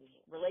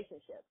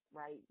relationships,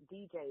 right?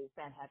 DJs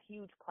that have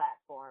huge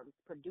platforms,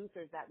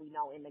 producers that we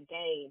know in the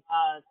game,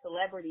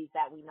 celebrities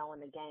that we know in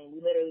the game.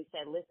 We literally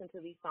said, listen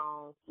to these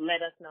songs,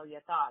 let us know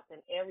your thoughts.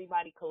 And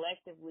everybody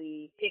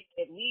collectively picked,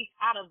 at least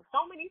out of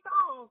so many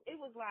songs,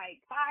 it was like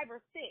 5 or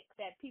 6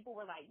 that people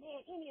were like, man,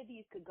 any of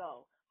these could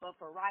go. But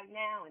for right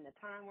now, in the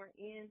time we're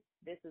in,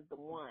 this is the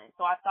one.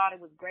 So I thought it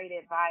was great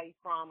advice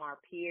from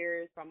our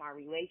peers, from our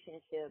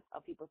relationships,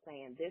 of people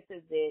saying, this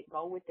is it.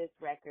 Go with this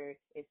record.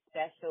 It's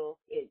special.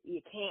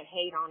 You can't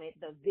hate on it.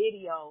 The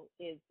video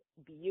is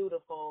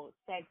beautiful,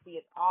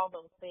 sexy. It's all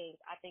those things.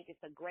 I think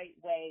it's a great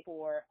way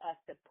for us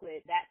to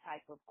put that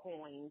type of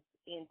coins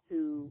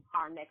into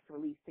our next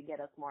release to get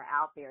us more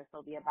out there.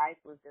 So the advice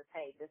was just,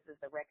 hey, this is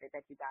the record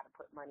that you got to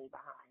put money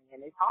behind.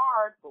 And it's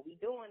hard, but we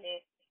doing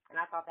it. And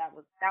I thought that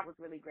was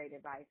really great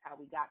advice, how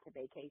we got to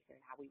Vacation,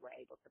 how we were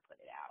able to put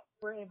it out.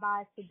 What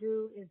advice to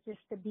do is just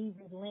to be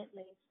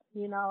relentless,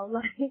 you know,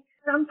 like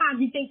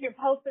sometimes you think you're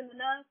posting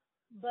enough,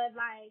 but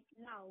like,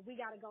 no, we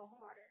got to go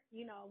harder.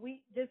 You know,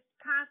 we just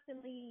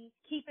constantly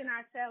keeping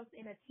ourselves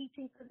in a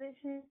teaching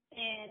position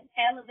and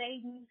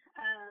elevating,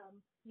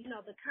 you know,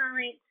 the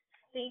current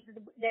things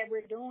that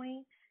we're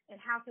doing and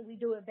how can we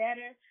do it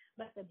better.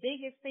 But the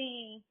biggest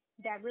thing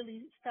that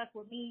really stuck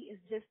with me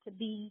is just to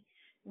be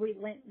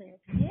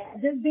relentless. Yeah,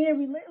 just being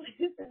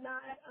relentless and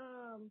not,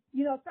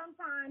 you know,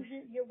 sometimes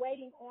you're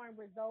waiting on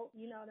results,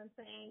 you know what I'm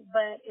saying?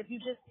 But if you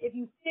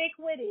stick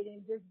with it and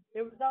just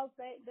the results,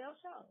 they'll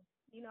show,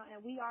 you know,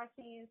 and we are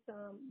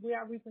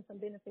reaping some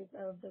benefits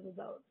of the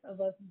results of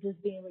us just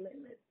being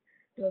relentless.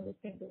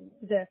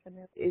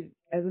 Definitely.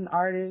 As an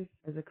artist,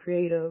 as a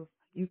creative,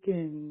 you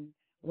can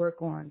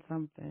work on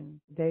something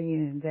day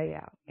in and day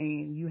out,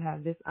 and you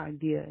have this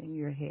idea in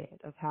your head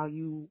of how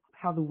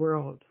the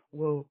world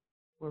will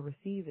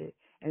receive it,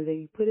 and then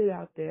you put it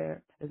out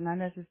there. It's not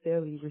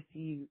necessarily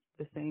received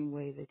the same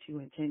way that you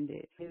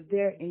intended. Is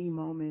there any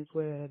moments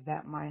where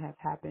that might have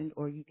happened,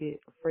 or you get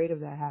afraid of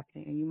that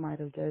happening, and you might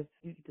have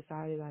you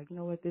decided, like, you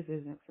know what, this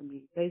isn't for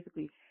me?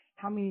 Basically,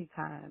 how many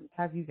times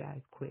have you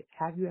guys quit?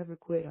 Have you ever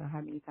quit, or how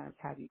many times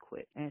have you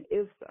quit? And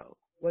if so,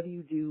 what do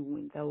you do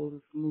when those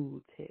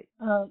moods hit?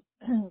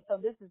 So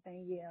this is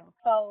Danielle.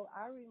 So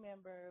I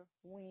remember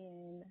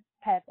when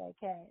Pat That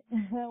Cat,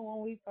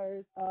 when we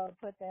first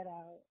put that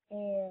out,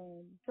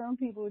 and some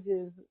people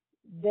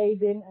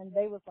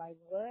they was like,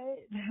 what?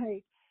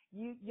 Like,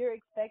 you're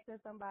expecting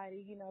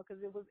somebody, you know,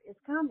 because it's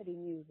comedy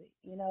music,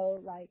 you know,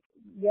 like,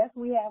 yes,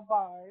 we have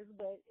bars,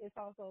 but it's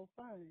also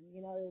fun,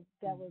 you know.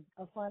 That was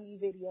a funny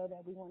video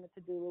that we wanted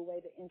to do, a way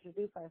to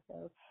introduce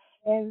ourselves.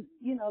 And,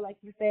 you know, like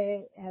you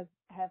said,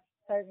 have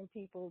certain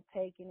people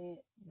taking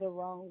it the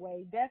wrong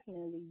way.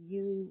 Definitely,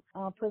 you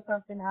put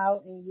something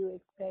out and you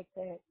expect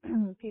that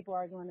people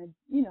are going to,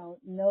 you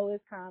know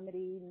it's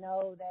comedy,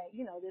 know that,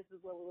 you know, this is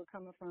where we're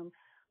coming from,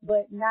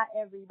 but not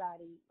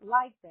everybody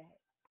like that.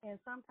 And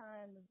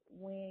sometimes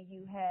when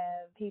you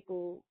have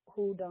people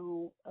who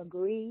don't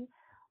agree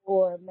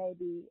or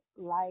maybe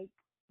like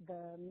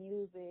the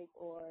music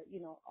or,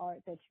 you know, art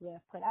that you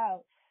have put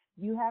out,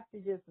 you have to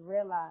just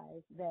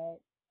realize that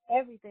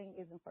everything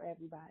isn't for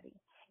everybody.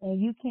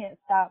 And you can't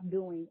stop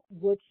doing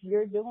what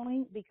you're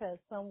doing because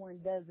someone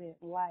doesn't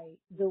like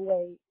the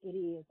way it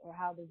is, or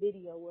how the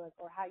video was,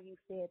 or how you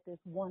said this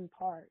one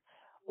part,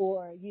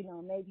 or, you know,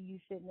 maybe you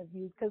shouldn't have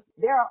used, because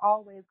there are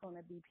always going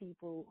to be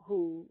people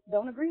who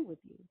don't agree with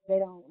you. They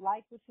don't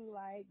like what you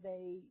like.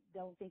 They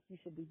don't think you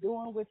should be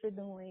doing what you're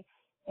doing.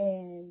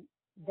 And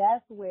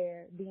that's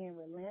where being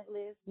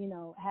relentless, you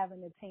know,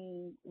 having a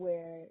team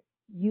where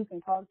you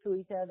can talk to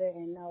each other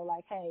and know,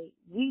 like, hey,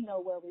 we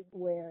know where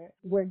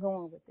we're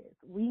going with this.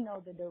 We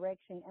know the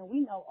direction, and we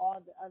know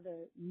all the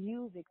other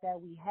music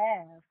that we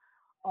have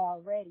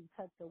already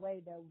tucked away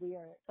that we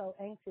are so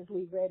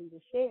anxiously ready to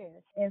share.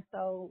 And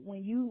so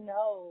when you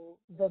know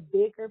the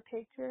bigger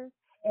picture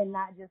and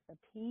not just a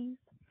piece,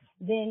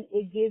 then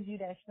it gives you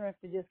that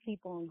strength to just keep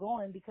on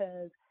going,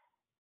 because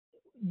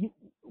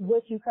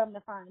what you come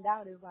to find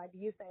out is, like,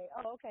 you say,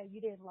 oh, okay,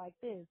 you didn't like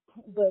this,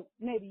 but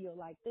maybe you'll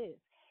like this.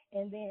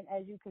 And then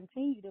as you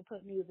continue to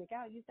put music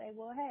out, you say,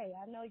 well, hey,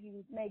 I know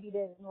you maybe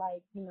didn't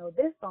like, you know,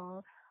 this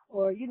song,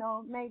 Or,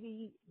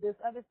 maybe this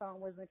other song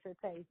wasn't your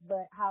taste,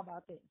 but how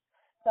about this?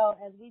 So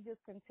as we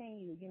just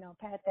continue,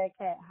 Pat That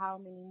Cat, how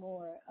many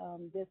more,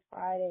 this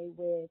Friday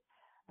with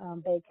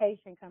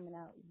Vacation coming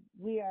out,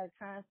 we are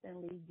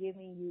constantly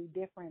giving you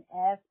different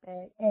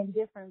aspects and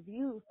different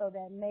views so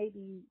that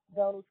maybe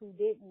those who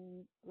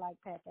didn't like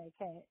Pat That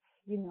Cat,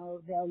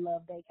 they'll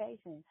love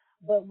Vacation.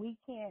 But we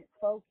can't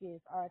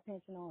focus our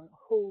attention on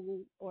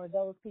who or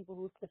those people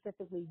who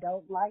specifically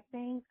don't like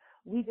things.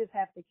 We just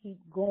have to keep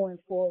going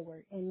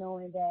forward and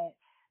knowing that,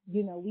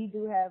 we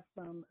do have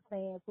some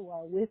fans who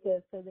are with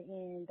us to the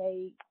end.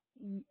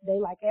 They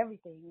like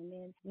everything. And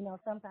then,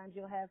 sometimes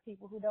you'll have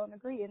people who don't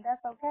agree, and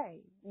that's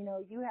okay.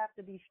 You have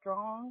to be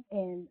strong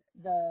in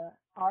the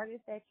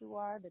artist that you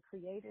are, the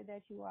creator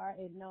that you are,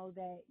 and know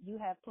that you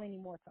have plenty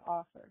more to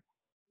offer.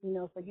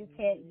 So you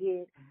can't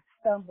get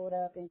stumbled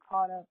up and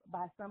caught up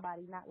by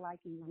somebody not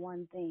liking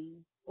one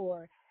thing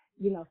or,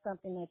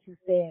 something that you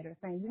said or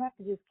saying. You have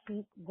to just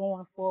keep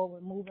going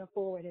forward, moving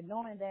forward, and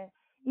knowing that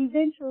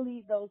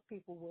eventually those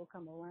people will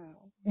come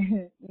around,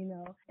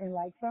 and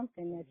like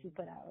something that you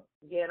put out.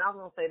 Yeah, and I was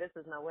going to say, this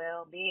is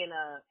Noelle. Being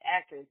a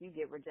actress, you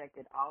get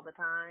rejected all the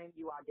time.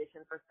 You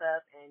audition for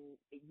stuff, and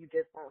you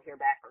just won't hear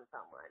back from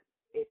someone.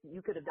 If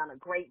you could have done a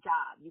great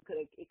job, it could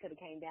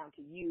have came down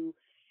to you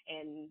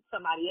and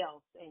somebody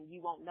else, and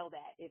you won't know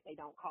that if they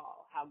don't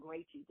call how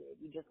great you did.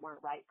 You just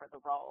weren't right for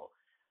the role.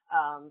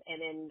 And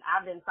then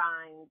I've been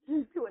signed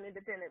to an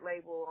independent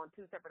label on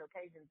 2 separate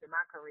occasions in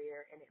my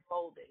career, and it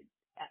folded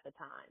at the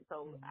time.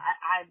 So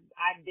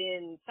I've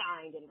been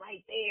signed and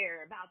right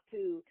there about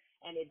to,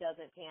 and it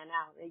doesn't pan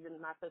out. Even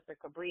my sister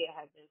Cabria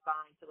has been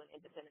signed to an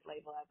independent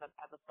label as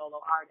a solo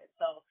artist.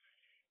 So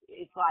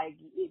it's like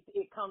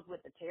it comes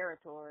with the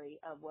territory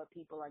of what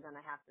people are going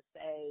to have to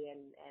say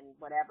and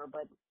whatever,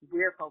 but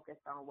we're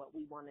focused on what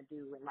we want to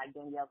do. And like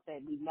Danielle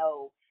said, we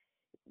know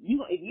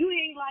if you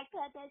ain't like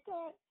that,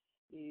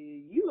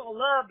 you gonna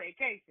love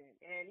Vacation.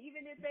 And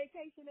even if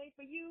Vacation ain't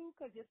for you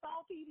because you're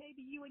salty, maybe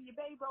you and your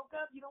babe broke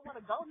up, you don't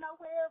want to go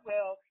nowhere,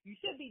 well, you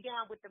should be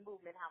down with the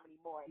movement. How many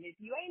more? And if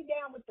you ain't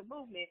down with the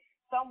movement,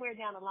 somewhere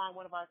down the line,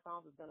 one of our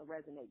songs is going to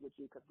resonate with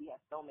you because we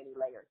have so many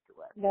layers to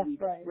us. That's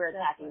right. We're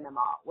attacking them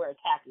all. We're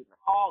attacking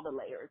all the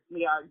layers.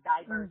 We are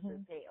diverse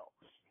as hell.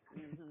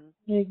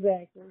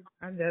 Exactly.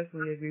 I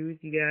definitely agree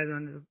with you guys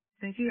on the.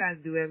 Since you guys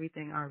do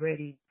everything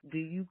already,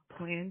 do you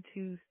plan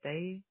to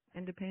stay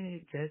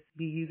independent, just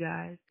be you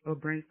guys, or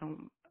bring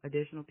some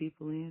additional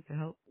people in to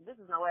help? This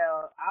is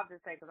Noelle. I'll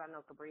just say, because I know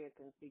Cabria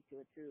can speak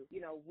to it too.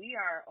 We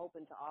are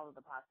open to all of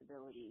the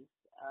possibilities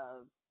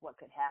of what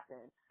could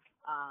happen.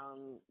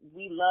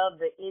 We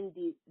love the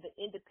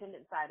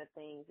independent side of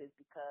things is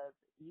because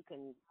you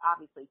can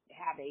obviously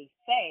have a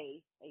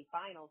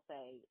final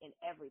say in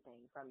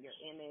everything from your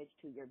image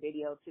to your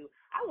video to,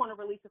 I want to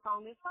release a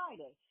song this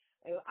Friday.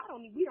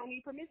 We don't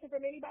need permission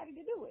from anybody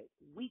to do it.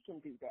 We can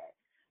do that.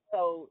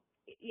 So,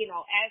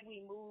 as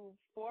we move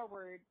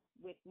forward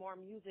with more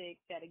music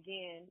that,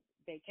 again,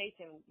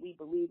 Vacation, we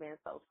believe in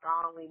so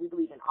strongly. We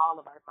believe in all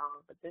of our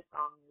songs, but this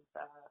song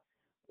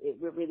is,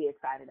 we're really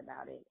excited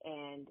about it.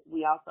 And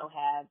we also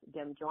have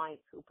Dem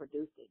Joints who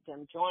produced it.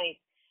 Dem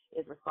Joints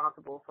is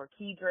responsible for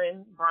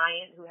Keedron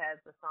Bryant, who has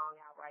the song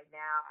out right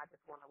now, I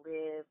Just Want to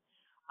Live.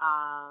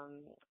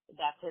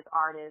 That's his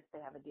artist.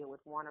 They have a deal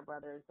with Warner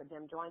Brothers. But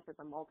Dem Joints is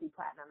a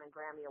multi-platinum and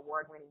Grammy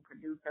award-winning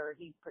producer.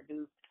 He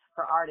produced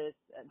for artists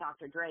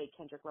Dr. Dre,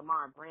 Kendrick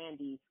Lamar,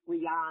 Brandy,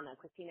 Rihanna,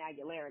 Christina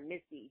Aguilera,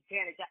 Missy,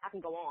 Janet Jackson. I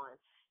can go on.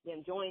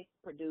 Dem Joints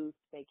produced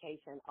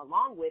Vacation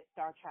along with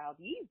Star Child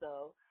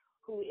Yeezo,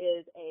 who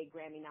is a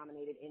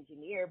Grammy-nominated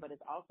engineer, but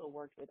has also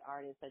worked with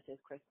artists such as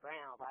Chris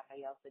Brown,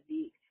 Raphael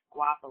Sadiq,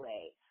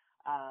 Guapale.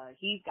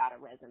 He's got a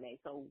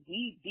resume. So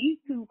these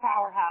 2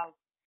 powerhouse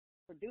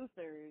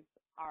producers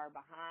are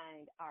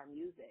behind our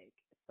music.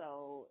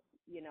 So,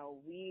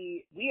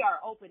 we are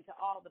open to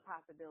all the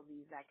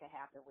possibilities that could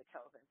happen with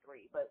Chosen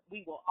 3, but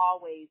we will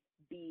always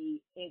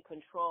be in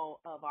control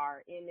of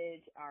our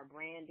image, our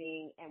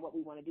branding, and what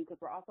we want to do because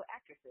we're also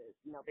actresses.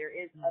 There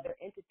is other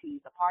entities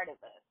a part of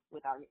us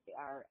with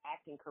our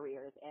acting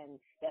careers, and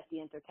that's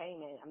the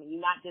entertainment. I mean,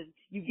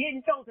 you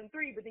getting Chosen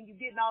 3, but then you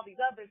getting all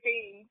these other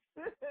things.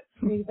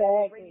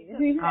 Exactly.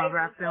 All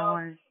wrapped in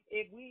one.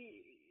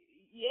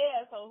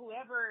 So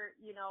whoever,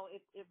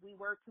 if we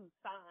were to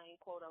sign,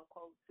 quote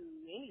unquote, to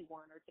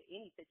anyone or to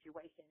any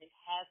situation, it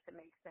has to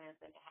make sense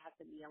and it has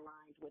to be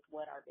aligned with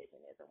what our vision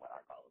is and what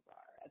our goals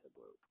are as a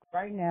group.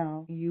 Right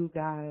now, you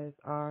guys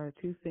are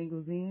 2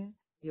 singles in.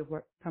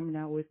 You're coming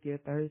out with your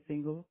 3rd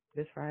single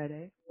this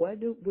Friday. What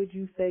would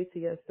you say to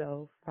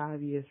yourself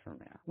 5 years from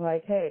now?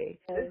 Like, hey.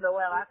 This is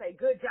Noelle. I say,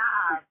 good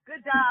job.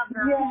 Good job,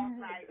 girl. Yeah.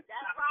 Like,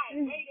 that's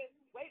right.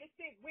 Way to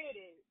stick with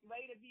it.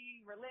 Way to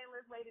be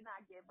relentless. Way to not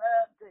give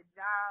up. Good job.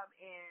 job,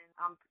 and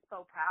I'm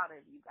so proud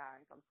of you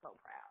guys. I'm so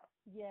proud.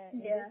 Yeah,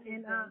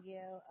 and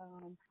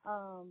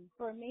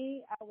for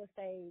me, I would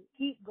say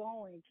keep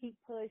going, keep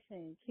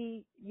pushing,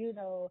 keep,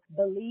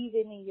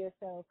 believing in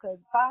yourself. Because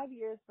 5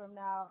 years from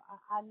now,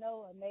 I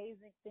know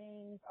amazing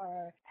things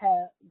are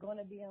going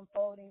to be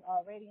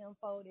already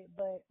unfolded,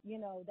 but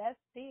that's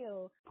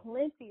still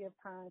plenty of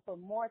time for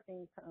more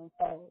things to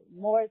unfold,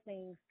 more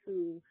things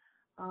to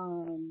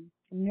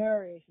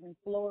nourish and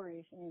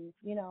flourish. And,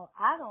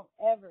 I don't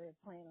ever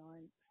plan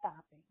on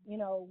stopping.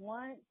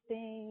 Once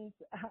things,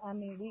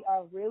 we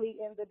are really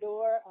in the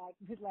door,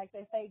 like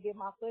they say, get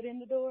my foot in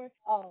the door.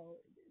 Oh,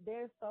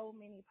 there's so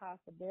many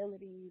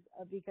possibilities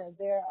because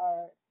there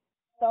are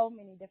so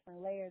many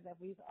different layers that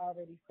we've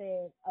already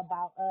said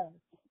about us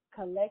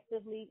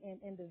collectively and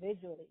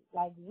individually.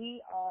 Like,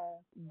 we are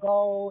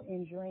goal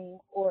and dream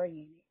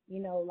oriented.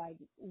 Like,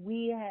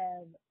 we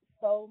have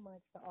so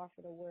much to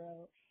offer the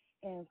world.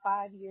 And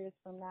 5 years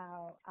from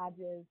now, I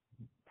just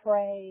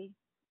pray,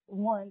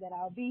 one, that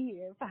I'll be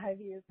here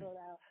 5 years from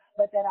now,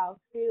 but that I'll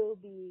still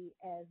be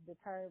as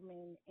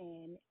determined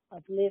and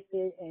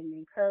uplifted and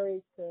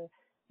encouraged to,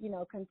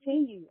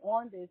 continue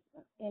on this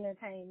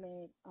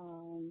entertainment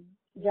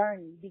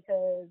journey,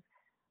 because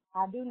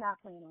I do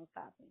not plan on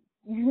stopping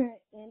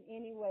in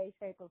any way,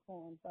 shape, or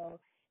form. So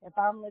if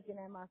I'm looking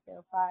at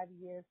myself 5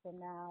 years from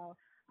now,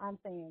 I'm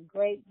saying,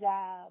 great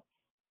job.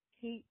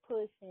 Keep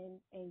pushing,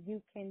 and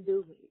you can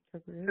do it.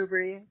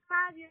 Cabria.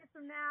 5 years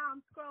from now, I'm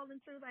scrolling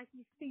through, like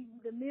you see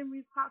the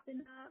memories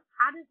popping up.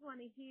 I just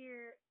want to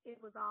hear it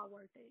was all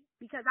worth it,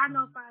 because I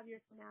know 5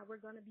 years from now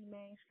we're going to be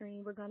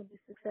mainstream, we're going to be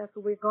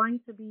successful, we're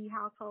going to be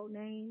household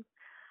names,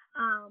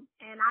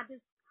 and I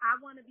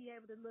want to be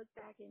able to look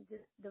back and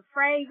just the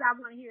phrase I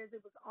want to hear is it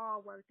was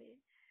all worth it.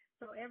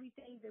 So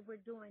everything that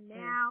we're doing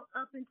now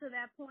up until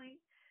that point,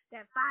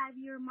 that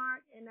 5-year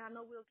mark, and I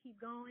know we'll keep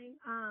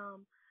going.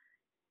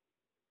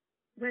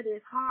 Whether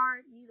it's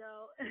hard,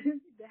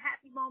 the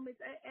happy moments,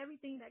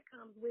 everything that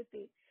comes with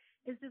it,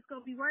 it's just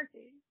going to be worth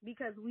it,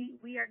 because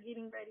we are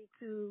getting ready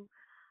to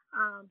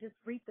just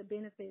reap the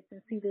benefits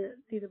and see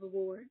the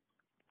reward.